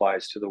certainly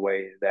applies to the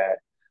way that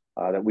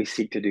we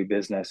seek to do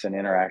business and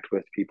interact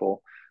with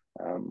people.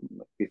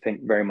 We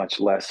think very much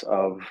less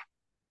of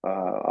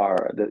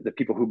the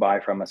people who buy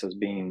from us as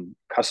being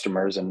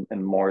customers, and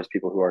more as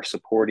people who are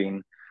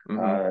supporting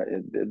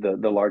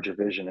the larger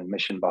vision and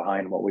mission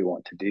behind what we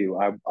want to do.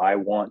 I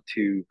want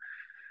to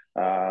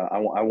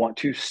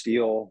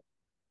steal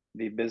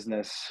the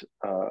business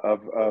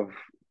of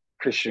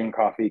Christian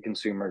coffee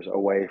consumers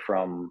away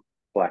from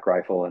Black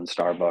Rifle and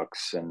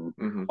Starbucks and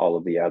all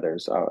of the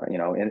others.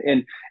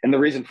 And the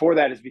reason for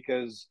that is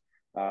because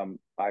I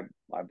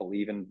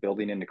believe in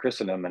building into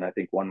Christendom, and I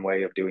think one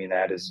way of doing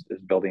that is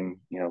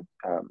building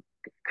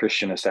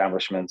Christian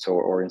establishments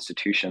or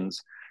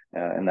institutions,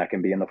 and that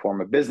can be in the form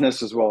of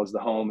business as well as the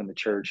home and the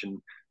church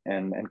and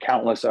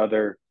countless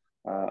other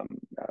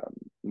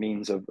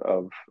means of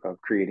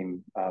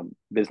creating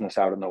business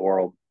out in the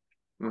world.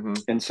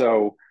 And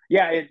so,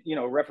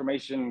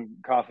 Reformation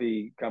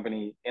Coffee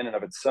Company in and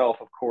of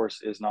itself, of course,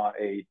 is not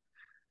a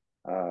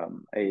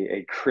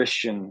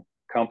Christian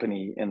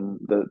company in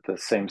the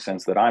same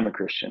sense that I'm a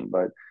Christian,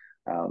 but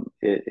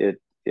it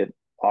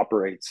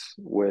operates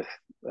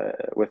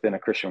within a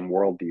Christian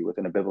worldview,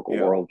 within a biblical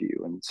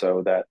worldview, and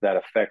so that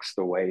affects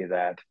the way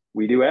that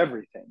we do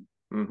everything.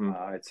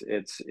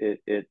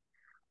 It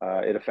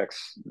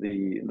affects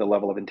the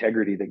level of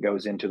integrity that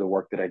goes into the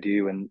work that I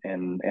do, and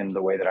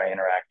the way that I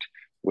interact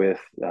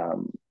with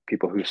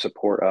people who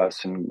support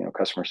us, and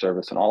customer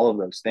service and all of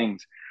those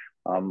things,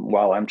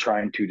 while I'm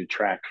trying to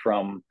detract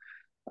from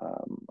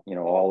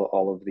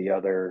all of the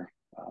other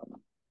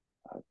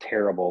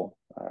terrible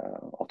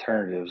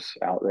alternatives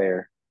out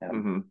there.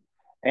 And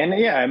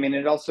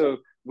it also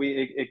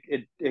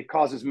it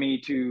causes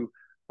me to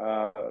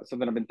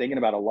something I've been thinking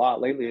about a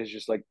lot lately is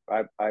just like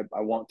I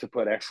want to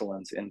put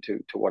excellence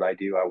into what I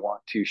do. I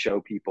want to show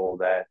people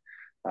that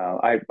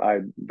I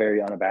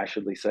very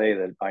unabashedly say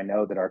that I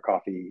know that our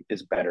coffee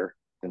is better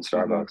than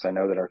Starbucks. I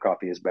know that our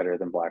coffee is better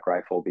than Black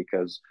Rifle,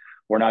 because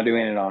we're not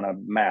doing it on a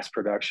mass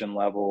production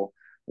level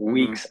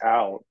weeks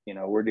out.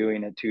 We're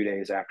doing it 2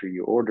 days after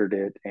you ordered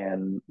it,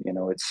 and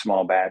it's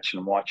small batch, and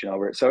I'm watching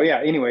over it. So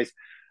anyways,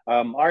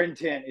 Our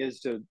intent is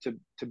to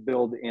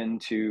build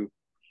into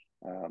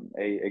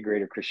a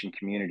greater Christian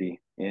community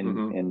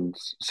Mm-hmm. in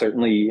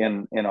certainly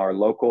in our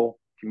local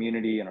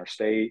community, in our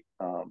state,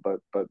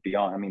 but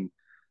beyond. I mean,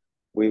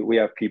 we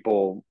have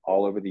people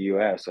all over the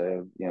U.S. I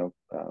have,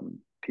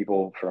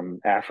 people from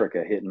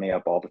Africa hitting me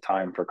up all the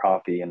time for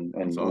coffee, That's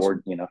and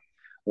awesome.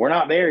 we're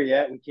not there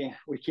yet.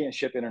 We can't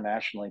ship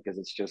internationally because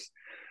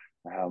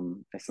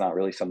it's not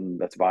really something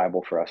that's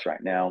viable for us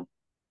right now.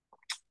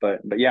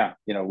 But yeah,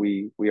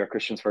 we are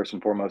Christians first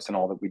and foremost in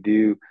all that we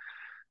do,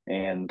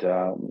 and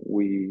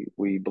we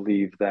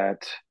believe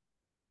that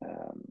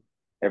um,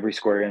 every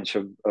square inch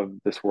of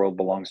this world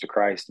belongs to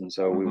Christ, and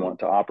so we Mm-hmm. want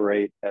to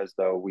operate as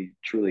though we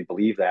truly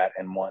believe that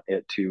and want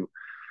it to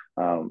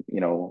um,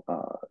 you know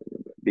uh,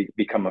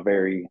 become a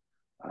very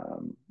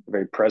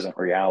present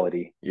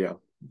reality. Yeah.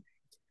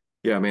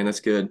 Yeah, man, that's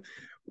good.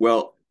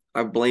 Well,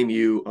 I blame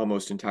you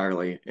almost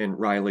entirely and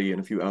Riley and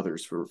a few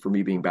others for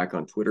me being back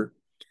on Twitter.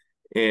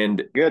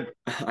 And Good.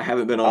 I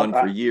haven't been I'll, on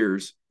for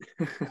years.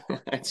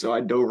 And so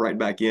I dove right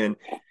back in.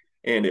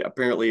 And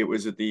apparently it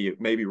was at the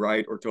maybe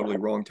right or totally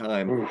wrong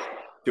time oof.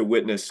 to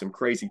witness some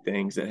crazy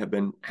things that have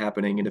been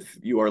happening. And if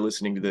you are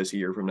listening to this a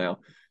year from now,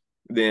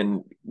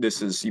 then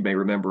this is, you may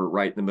remember,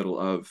 right in the middle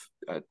of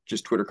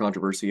just Twitter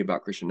controversy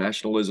about Christian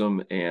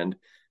nationalism and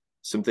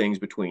some things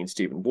between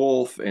Stephen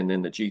Wolf and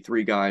then the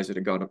G3 guys that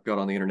had got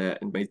on the internet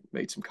and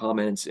made some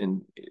comments.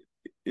 And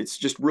it's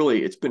just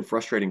really, it's been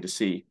frustrating to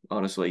see,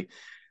 honestly.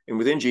 And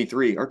within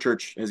G3, our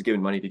church has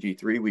given money to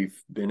G3.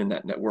 We've been in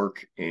that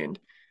network. And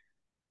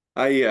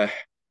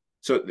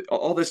so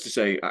all this to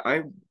say,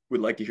 I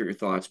would like to hear your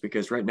thoughts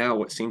because right now,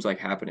 what seems like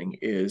happening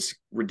is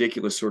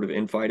ridiculous sort of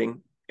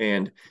infighting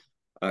and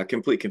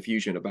complete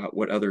confusion about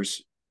what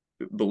others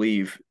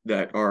believe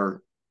that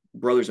are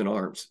brothers in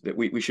arms, that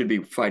we should be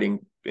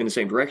fighting in the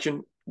same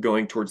direction,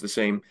 going towards the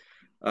same,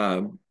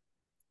 um,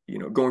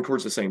 going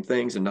towards the same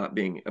things and not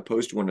being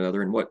opposed to one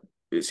another. And what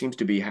it seems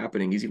to be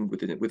happening is even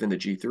within the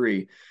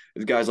G3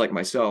 is guys like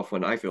myself,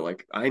 when I feel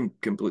like I'm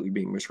completely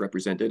being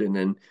misrepresented and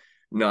then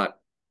not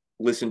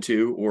listened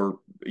to, or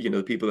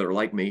the people that are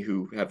like me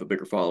who have a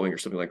bigger following or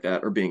something like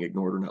that are being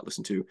ignored or not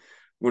listened to.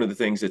 One of the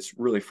things that's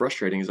really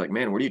frustrating is like,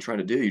 man, what are you trying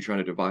to do? You're trying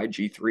to divide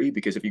G3?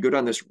 Because if you go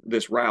down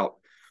this route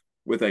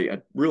with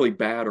a really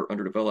bad or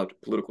underdeveloped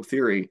political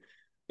theory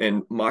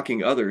and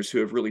mocking others who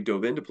have really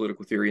dove into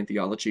political theory and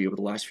theology over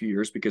the last few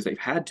years because they've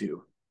had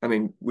to, I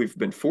mean, we've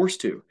been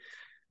forced to,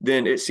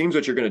 then it seems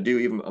what you're going to do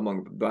even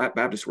among the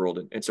Baptist world.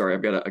 And sorry,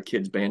 I've got a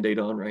kid's Band-Aid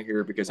on right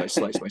here because I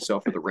sliced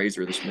myself with a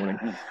razor this morning.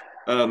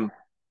 Um,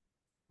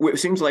 it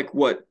seems like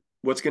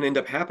what's going to end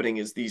up happening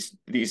is these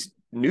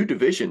new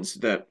divisions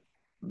that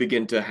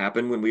begin to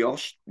happen when we all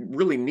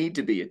really need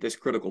to be at this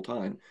critical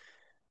time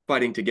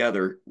fighting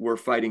together. We're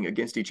fighting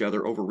against each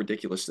other over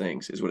ridiculous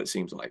things, is what it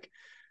seems like.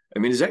 I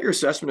mean, is that your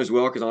assessment as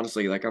well? Because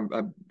honestly, like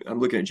I'm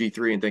looking at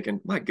G3 and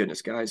thinking, my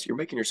goodness, guys, you're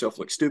making yourself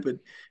look stupid,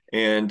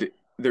 and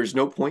there's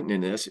no point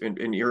in this.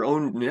 In your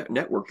own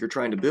network you're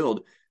trying to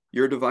build,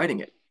 you're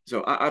dividing it.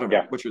 So I don't know.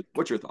 Yeah.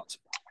 What's your thoughts?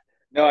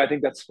 No, I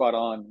think that's spot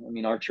on. I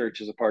mean, our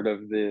church is a part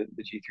of the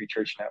G3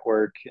 Church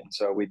Network, and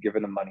so we've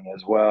given them money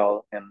as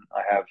well. And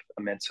I have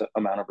immense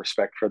amount of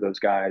respect for those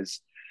guys.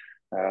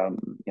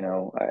 Um, you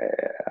know,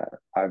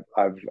 I've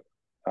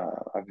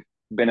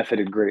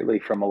benefited greatly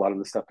from a lot of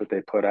the stuff that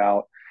they put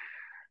out.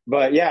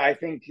 But yeah, I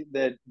think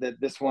that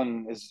this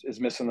one is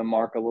missing the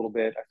mark a little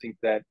bit. I think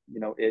that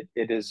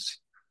it is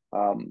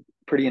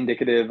pretty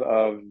indicative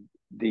of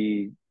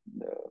the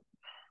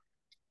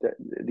the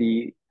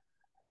the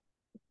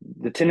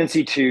the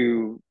tendency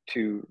to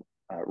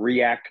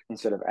react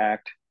instead of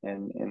act,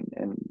 and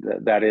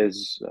that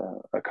is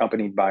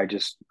accompanied by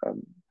just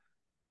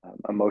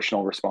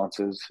emotional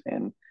responses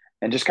and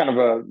just kind of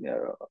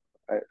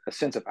a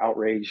sense of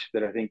outrage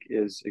that I think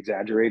is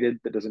exaggerated,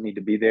 that doesn't need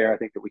to be there. I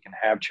think that we can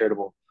have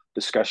charitable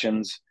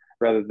discussions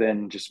rather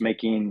than just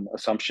making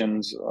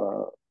assumptions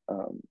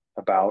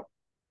about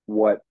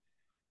what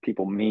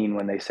people mean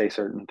when they say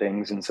certain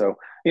things. And so,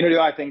 do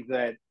I think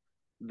that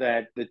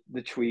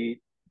the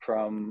tweet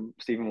from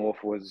Stephen Wolf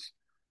was,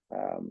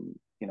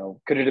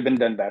 could it have been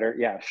done better?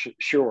 Yeah,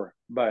 sure.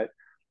 But,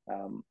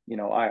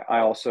 I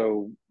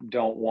also I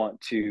don't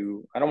want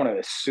to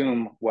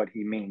assume what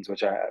he means,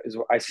 which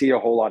I see a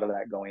whole lot of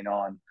that going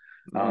on.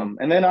 Mm-hmm.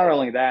 And then not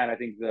only that, I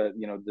think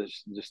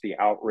just the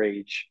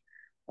outrage.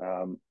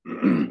 I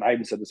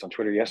even said this on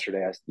Twitter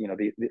yesterday.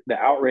 The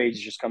outrage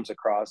just comes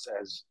across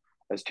as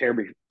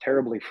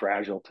terribly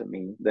fragile to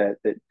me. That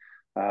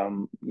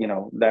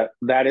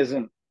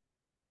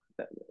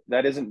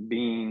isn't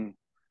being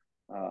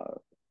a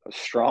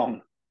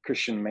strong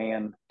Christian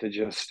man to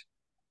just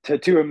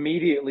to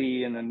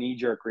immediately in a knee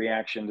jerk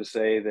reaction to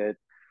say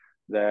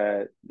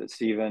that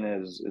Stephen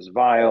is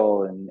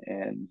vile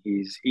and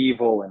he's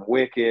evil and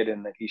wicked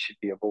and that he should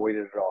be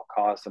avoided at all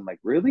costs. I'm like,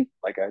 really?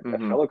 Like a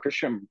Mm-hmm.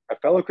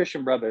 fellow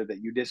Christian brother that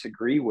you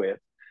disagree with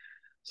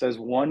says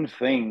one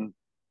thing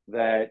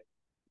that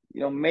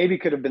maybe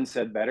could have been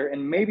said better,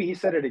 and maybe he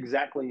said it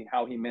exactly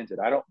how he meant it.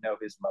 I don't know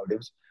his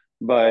motives,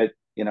 but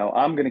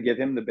I'm going to give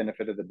him the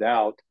benefit of the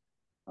doubt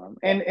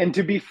And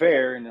to be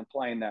fair and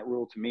applying that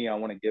rule to me, I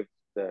want to give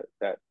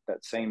that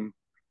same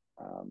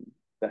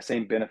that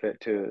same benefit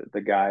to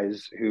the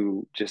guys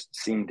who just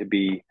seem to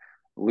be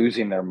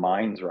losing their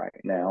minds right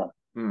now.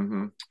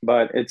 Mm-hmm.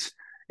 But it's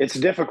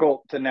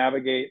difficult to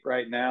navigate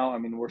right now. I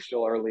mean, we're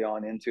still early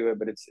on into it,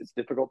 but it's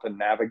difficult to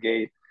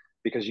navigate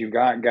because you've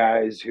got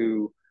guys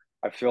who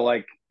I feel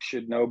like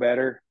should know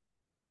better,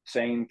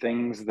 saying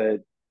things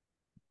that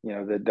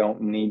that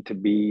don't need to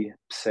be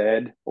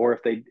said, or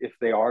if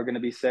they are going to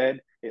be said,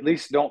 at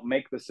least don't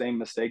make the same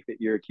mistake that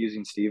you're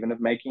accusing Stephen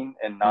of making,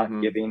 and not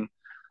Mm-hmm. giving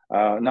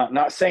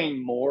not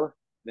saying more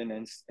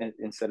than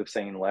instead of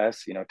saying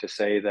less, to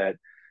say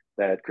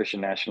that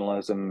Christian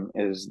nationalism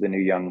is the new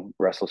young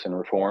restless and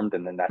reformed,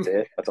 and then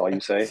that's all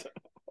you say.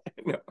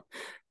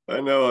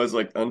 I know. I was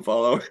like,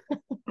 unfollow.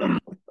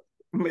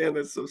 Man,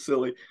 that's so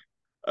silly.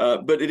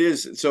 But it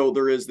is, so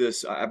there is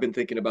this, I've been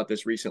thinking about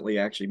this recently.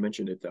 I actually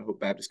mentioned it at the Hope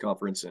Baptist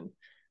Conference, and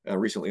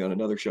recently on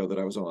another show that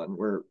I was on,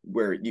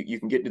 where you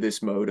can get into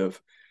this mode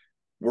of,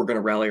 we're going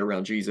to rally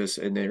around Jesus,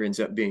 and there ends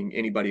up being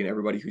anybody and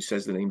everybody who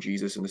says the name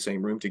Jesus in the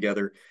same room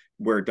together,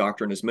 where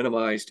doctrine is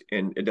minimized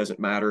and it doesn't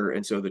matter,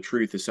 and so the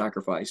truth is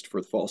sacrificed for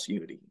the false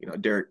unity.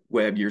 Derek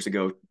Webb years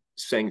ago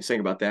sang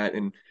about that,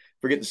 and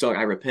forget the song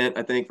 "I Repent,"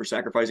 I think, for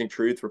sacrificing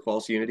truth for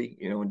false unity.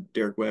 And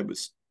Derek Webb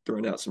was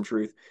throwing out some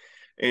truth,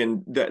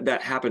 and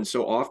that happens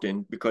so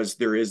often because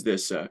there is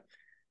this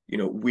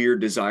weird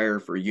desire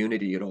for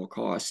unity at all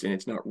costs, and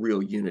it's not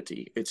real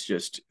unity. It's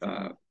just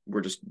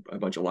we're just a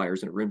bunch of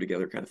liars in a room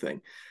together, kind of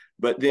thing.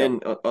 But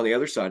then on the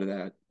other side of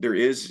that, there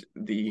is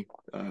the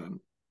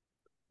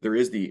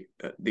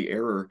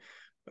error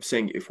of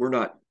saying, if we're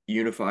not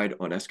unified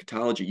on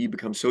eschatology, you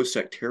become so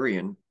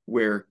sectarian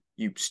where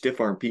you stiff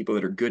arm people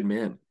that are good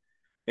men,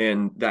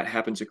 and that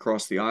happens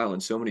across the aisle in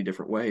so many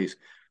different ways.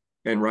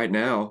 And right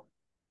now,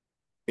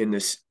 in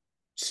this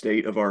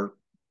state of our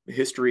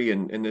history,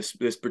 and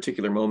this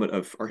particular moment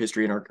of our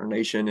history in our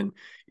nation, and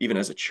even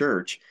as a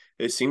church,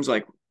 it seems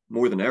like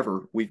more than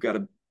ever we've got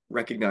to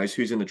recognize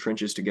who's in the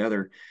trenches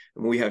together,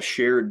 and we have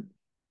shared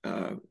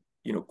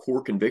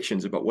core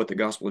convictions about what the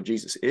gospel of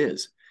Jesus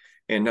is,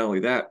 and not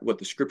only that, what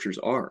the scriptures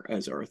are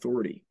as our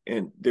authority.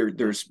 And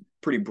there's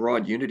pretty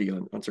broad unity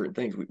on certain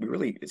things. We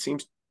really, it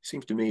seems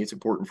to me, it's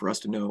important for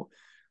us to know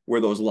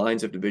where those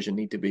lines of division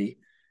need to be.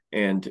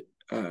 And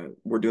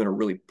we're doing a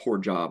really poor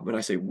job. When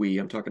I say we,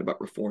 I'm talking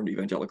about Reformed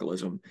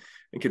evangelicalism,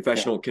 and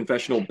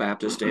confessional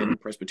Baptist and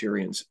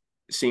Presbyterians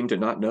seem to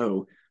not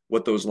know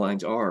what those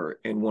lines are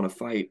and want to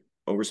fight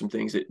over some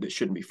things that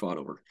shouldn't be fought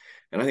over.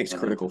 And I think it's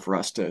critical for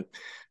us to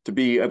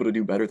be able to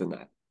do better than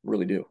that.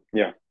 Really do.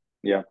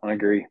 Yeah, I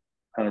agree,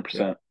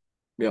 100%.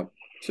 Yeah.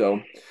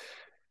 So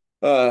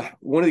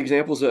one of the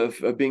examples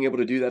of being able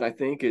to do that, I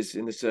think, is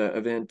in this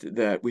event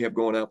that we have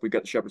going up. We've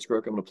got the Shepherd's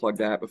Crook. I'm going to plug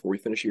that before we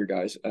finish here,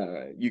 guys.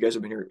 You guys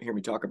have been hearing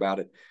me talk about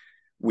it.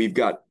 We've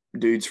got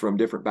dudes from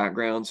different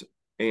backgrounds,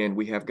 and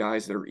we have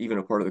guys that are even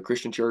a part of the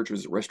Christian church, which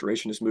is the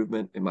Restorationist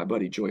movement. And my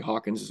buddy Joey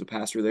Hawkins is a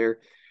pastor there,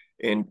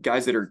 and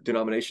guys that are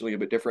denominationally a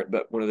bit different.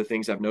 But one of the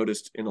things I've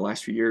noticed in the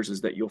last few years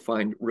is that you'll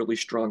find really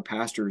strong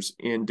pastors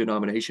in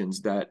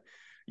denominations that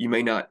you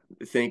may not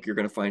think you're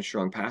going to find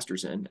strong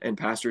pastors in, and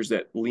pastors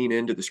that lean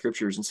into the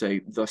scriptures and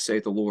say, "Thus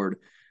saith the Lord,"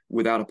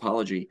 without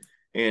apology.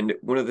 And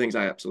one of the things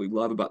I absolutely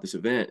love about this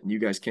event, and you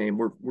guys came,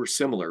 we're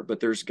similar, but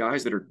there's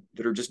guys that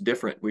are just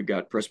different. We've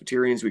got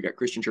Presbyterians, we got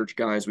Christian church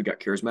guys, we got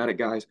charismatic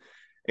guys,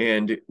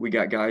 and we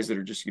got guys that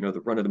are just,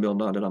 the run of the mill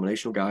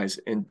non-denominational guys.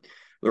 And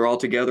they're all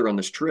together on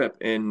this trip.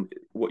 And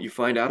what you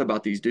find out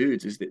about these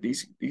dudes is that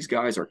these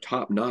guys are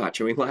top notch.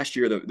 I mean, last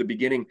year, the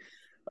beginning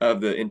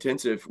of the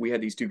intensive, we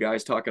had these two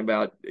guys talking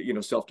about,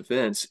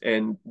 self-defense,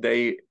 and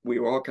we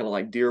were all kind of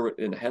like deer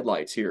in the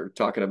headlights here,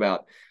 talking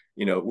about,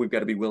 we've got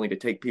to be willing to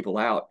take people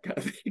out, kind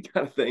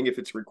of thing, if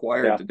it's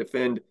required to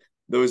defend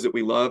those that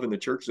we love and the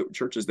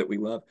churches that we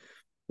love.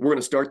 We're going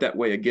to start that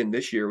way again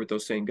this year with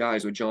those same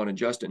guys, with John and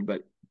Justin.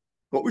 But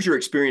what was your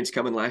experience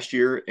coming last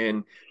year?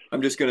 And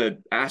I'm just going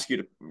to ask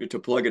you to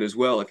plug it as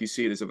well, if you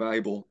see it as a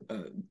valuable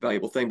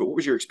thing. But what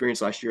was your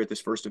experience last year at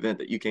this first event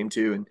that you came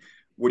to, and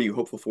what are you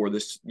hopeful for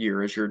this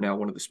year as you're now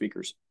one of the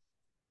speakers?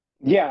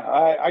 Yeah,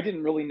 I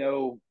didn't really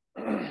know.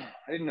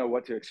 I didn't know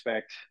what to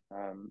expect.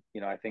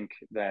 I think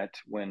that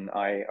when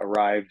I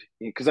arrived,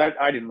 because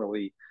I didn't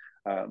really,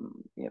 I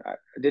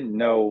didn't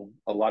know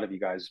a lot of you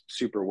guys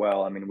super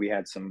well. I mean, we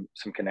had some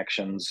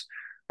connections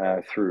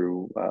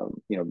through,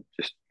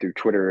 just through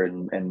Twitter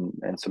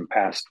and some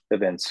past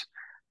events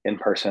in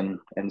person.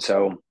 And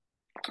so,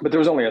 but there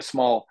was only a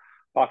small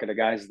pocket of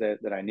guys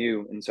that I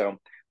knew. And so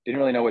didn't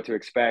really know what to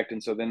expect.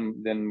 And so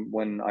then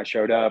when I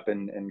showed up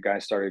and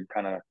guys started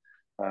kind of,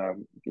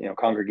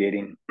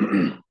 congregating,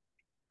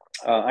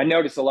 I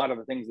noticed a lot of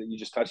the things that you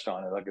just touched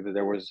on. Like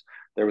there was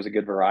a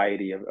good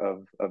variety of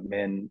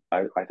men.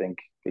 I think,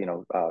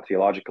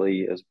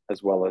 theologically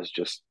as well as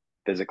just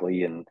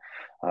physically, and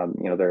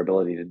their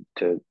ability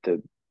to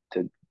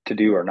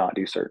do or not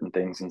do certain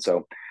things. And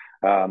so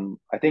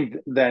I think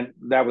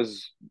that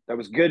was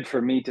good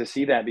for me to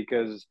see that,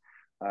 because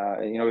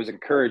it was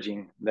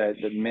encouraging that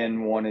the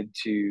men wanted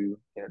to.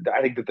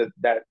 I think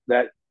that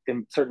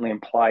certainly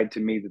implied to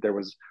me that there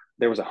was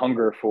a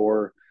hunger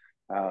for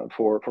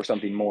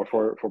something more,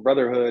 for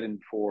brotherhood,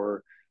 and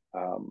for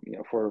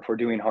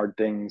doing hard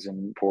things,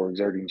 and for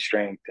exerting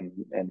strength,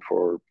 and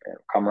for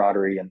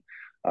camaraderie. And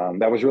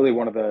that was really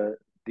one of the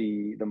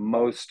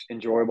most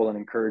enjoyable and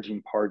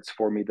encouraging parts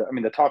for me.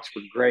 The talks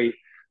were great.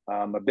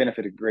 I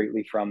benefited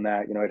greatly from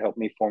that. It helped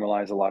me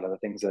formalize a lot of the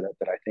things that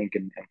I think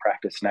and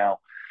practice now,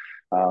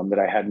 that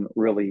I hadn't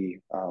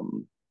really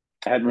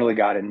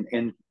gotten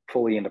in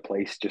fully into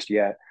place just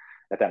yet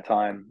at that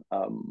time.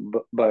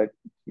 But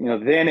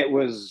then it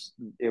was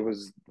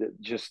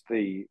just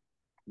the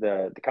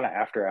kind of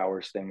after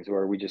hours things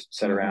where we just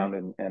sat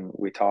around and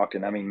we talked.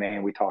 And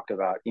man, we talked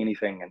about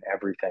anything and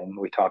everything.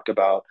 We talked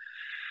about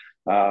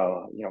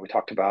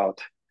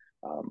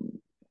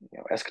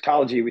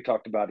eschatology. We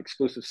talked about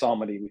exclusive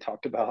psalmody. We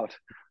talked about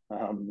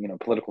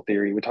political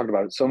theory. We talked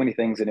about so many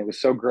things, and it was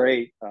so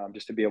great,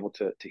 just to be able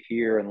to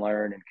hear and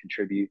learn and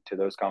contribute to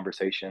those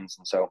conversations.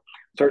 And so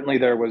certainly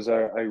there was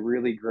a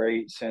really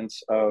great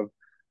sense of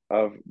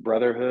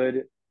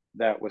brotherhood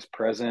that was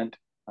present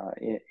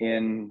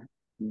in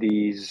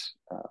these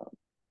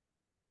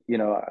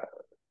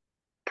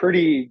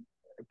pretty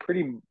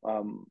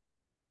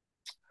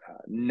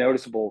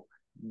noticeable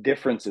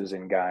differences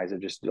in guys, of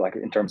just like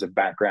in terms of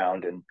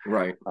background and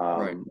right.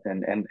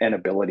 And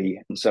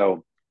ability. And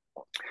so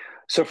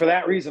for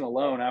that reason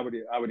alone, I would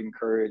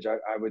encourage,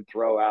 I would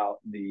throw out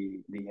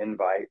the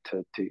invite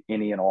to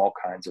any and all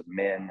kinds of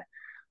men,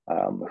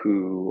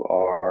 who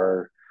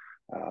are,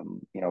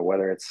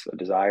 whether it's a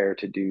desire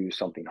to do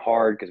something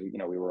hard, because we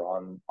were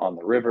on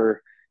the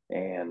river,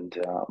 and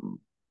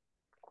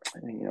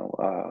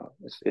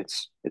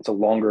it's a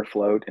longer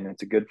float, and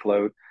it's a good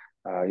float.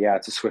 Yeah,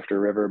 it's a swifter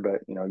river,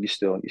 but you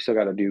still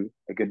got to do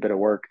a good bit of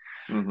work,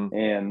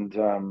 and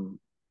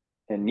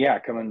yeah,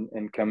 come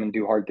and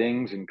do hard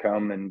things, and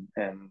come and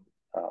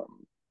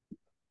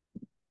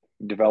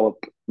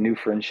develop new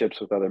friendships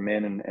with other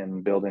men,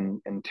 and build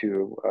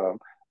into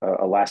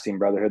a lasting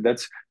brotherhood.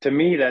 To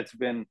me, that's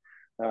been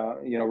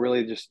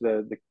really just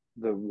the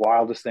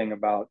wildest thing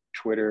about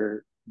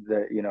Twitter,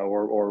 that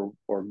or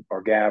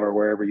Gab, or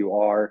wherever you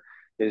are,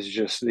 is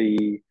just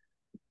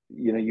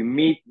you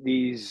meet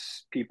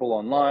these people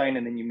online,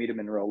 and then you meet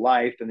them in real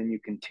life, and then you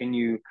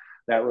continue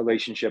that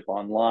relationship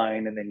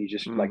online, and then you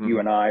just like you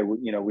and I,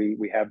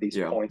 we have these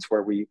points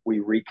where we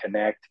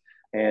reconnect,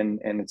 and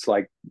it's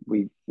like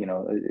we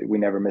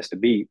never missed a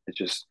beat. It's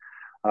just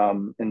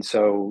and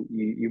so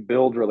you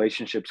build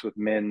relationships with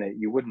men that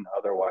you wouldn't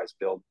otherwise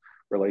build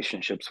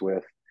relationships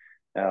with,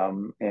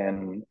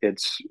 and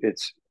it's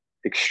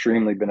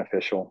extremely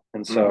beneficial.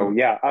 And so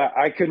yeah,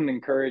 I couldn't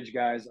encourage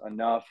guys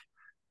enough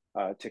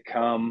to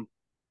come,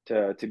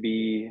 to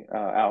be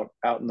out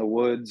in the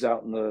woods,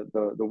 out in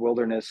the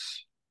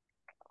wilderness,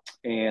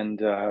 and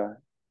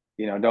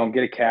don't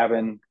get a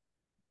cabin,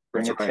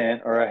 bring a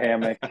tent or a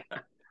hammock.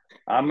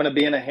 I'm gonna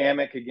be in a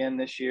hammock again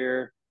this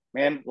year,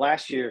 man.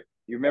 Last year,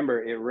 you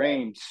remember, it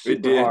rained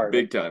super hard,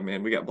 big time,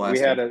 man. We got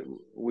blasted.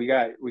 We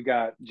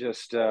got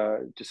just a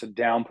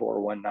downpour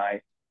one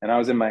night, and I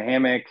was in my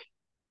hammock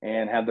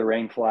and had the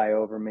rain fly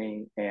over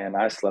me, and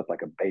I slept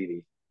like a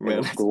baby. Man, it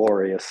was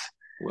glorious.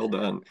 Well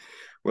done.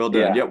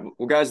 Yeah.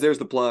 Well, guys, there's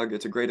the plug.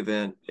 It's a great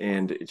event,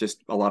 and it's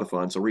just a lot of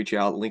fun. So reach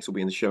out. Links will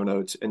be in the show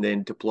notes. And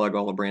then to plug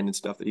all of Brandon's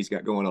stuff that he's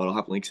got going on, I'll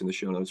have links in the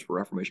show notes for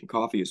Reformation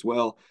Coffee as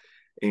well,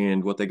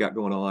 and what they got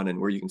going on, and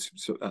where you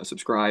can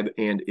subscribe.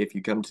 And if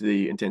you come to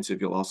the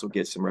intensive, you'll also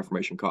get some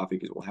Reformation Coffee,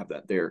 because we'll have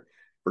that there.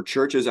 For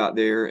churches out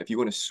there, if you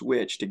want to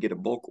switch to get a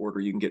bulk order,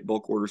 you can get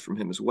bulk orders from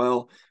him as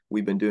well.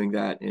 We've been doing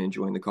that and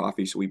enjoying the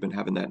coffee. So we've been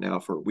having that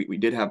now we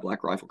did have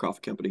Black Rifle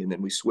Coffee Company, and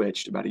then we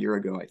switched about a year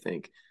ago, I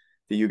think,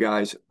 to you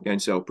guys.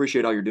 And so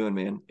appreciate all you're doing,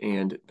 man.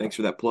 And thanks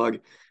for that plug.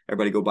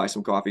 Everybody go buy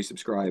some coffee,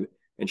 subscribe,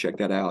 and check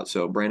that out.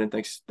 So Brandon,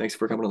 thanks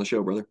for coming on the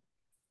show, brother.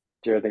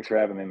 Jared, thanks for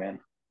having me, man.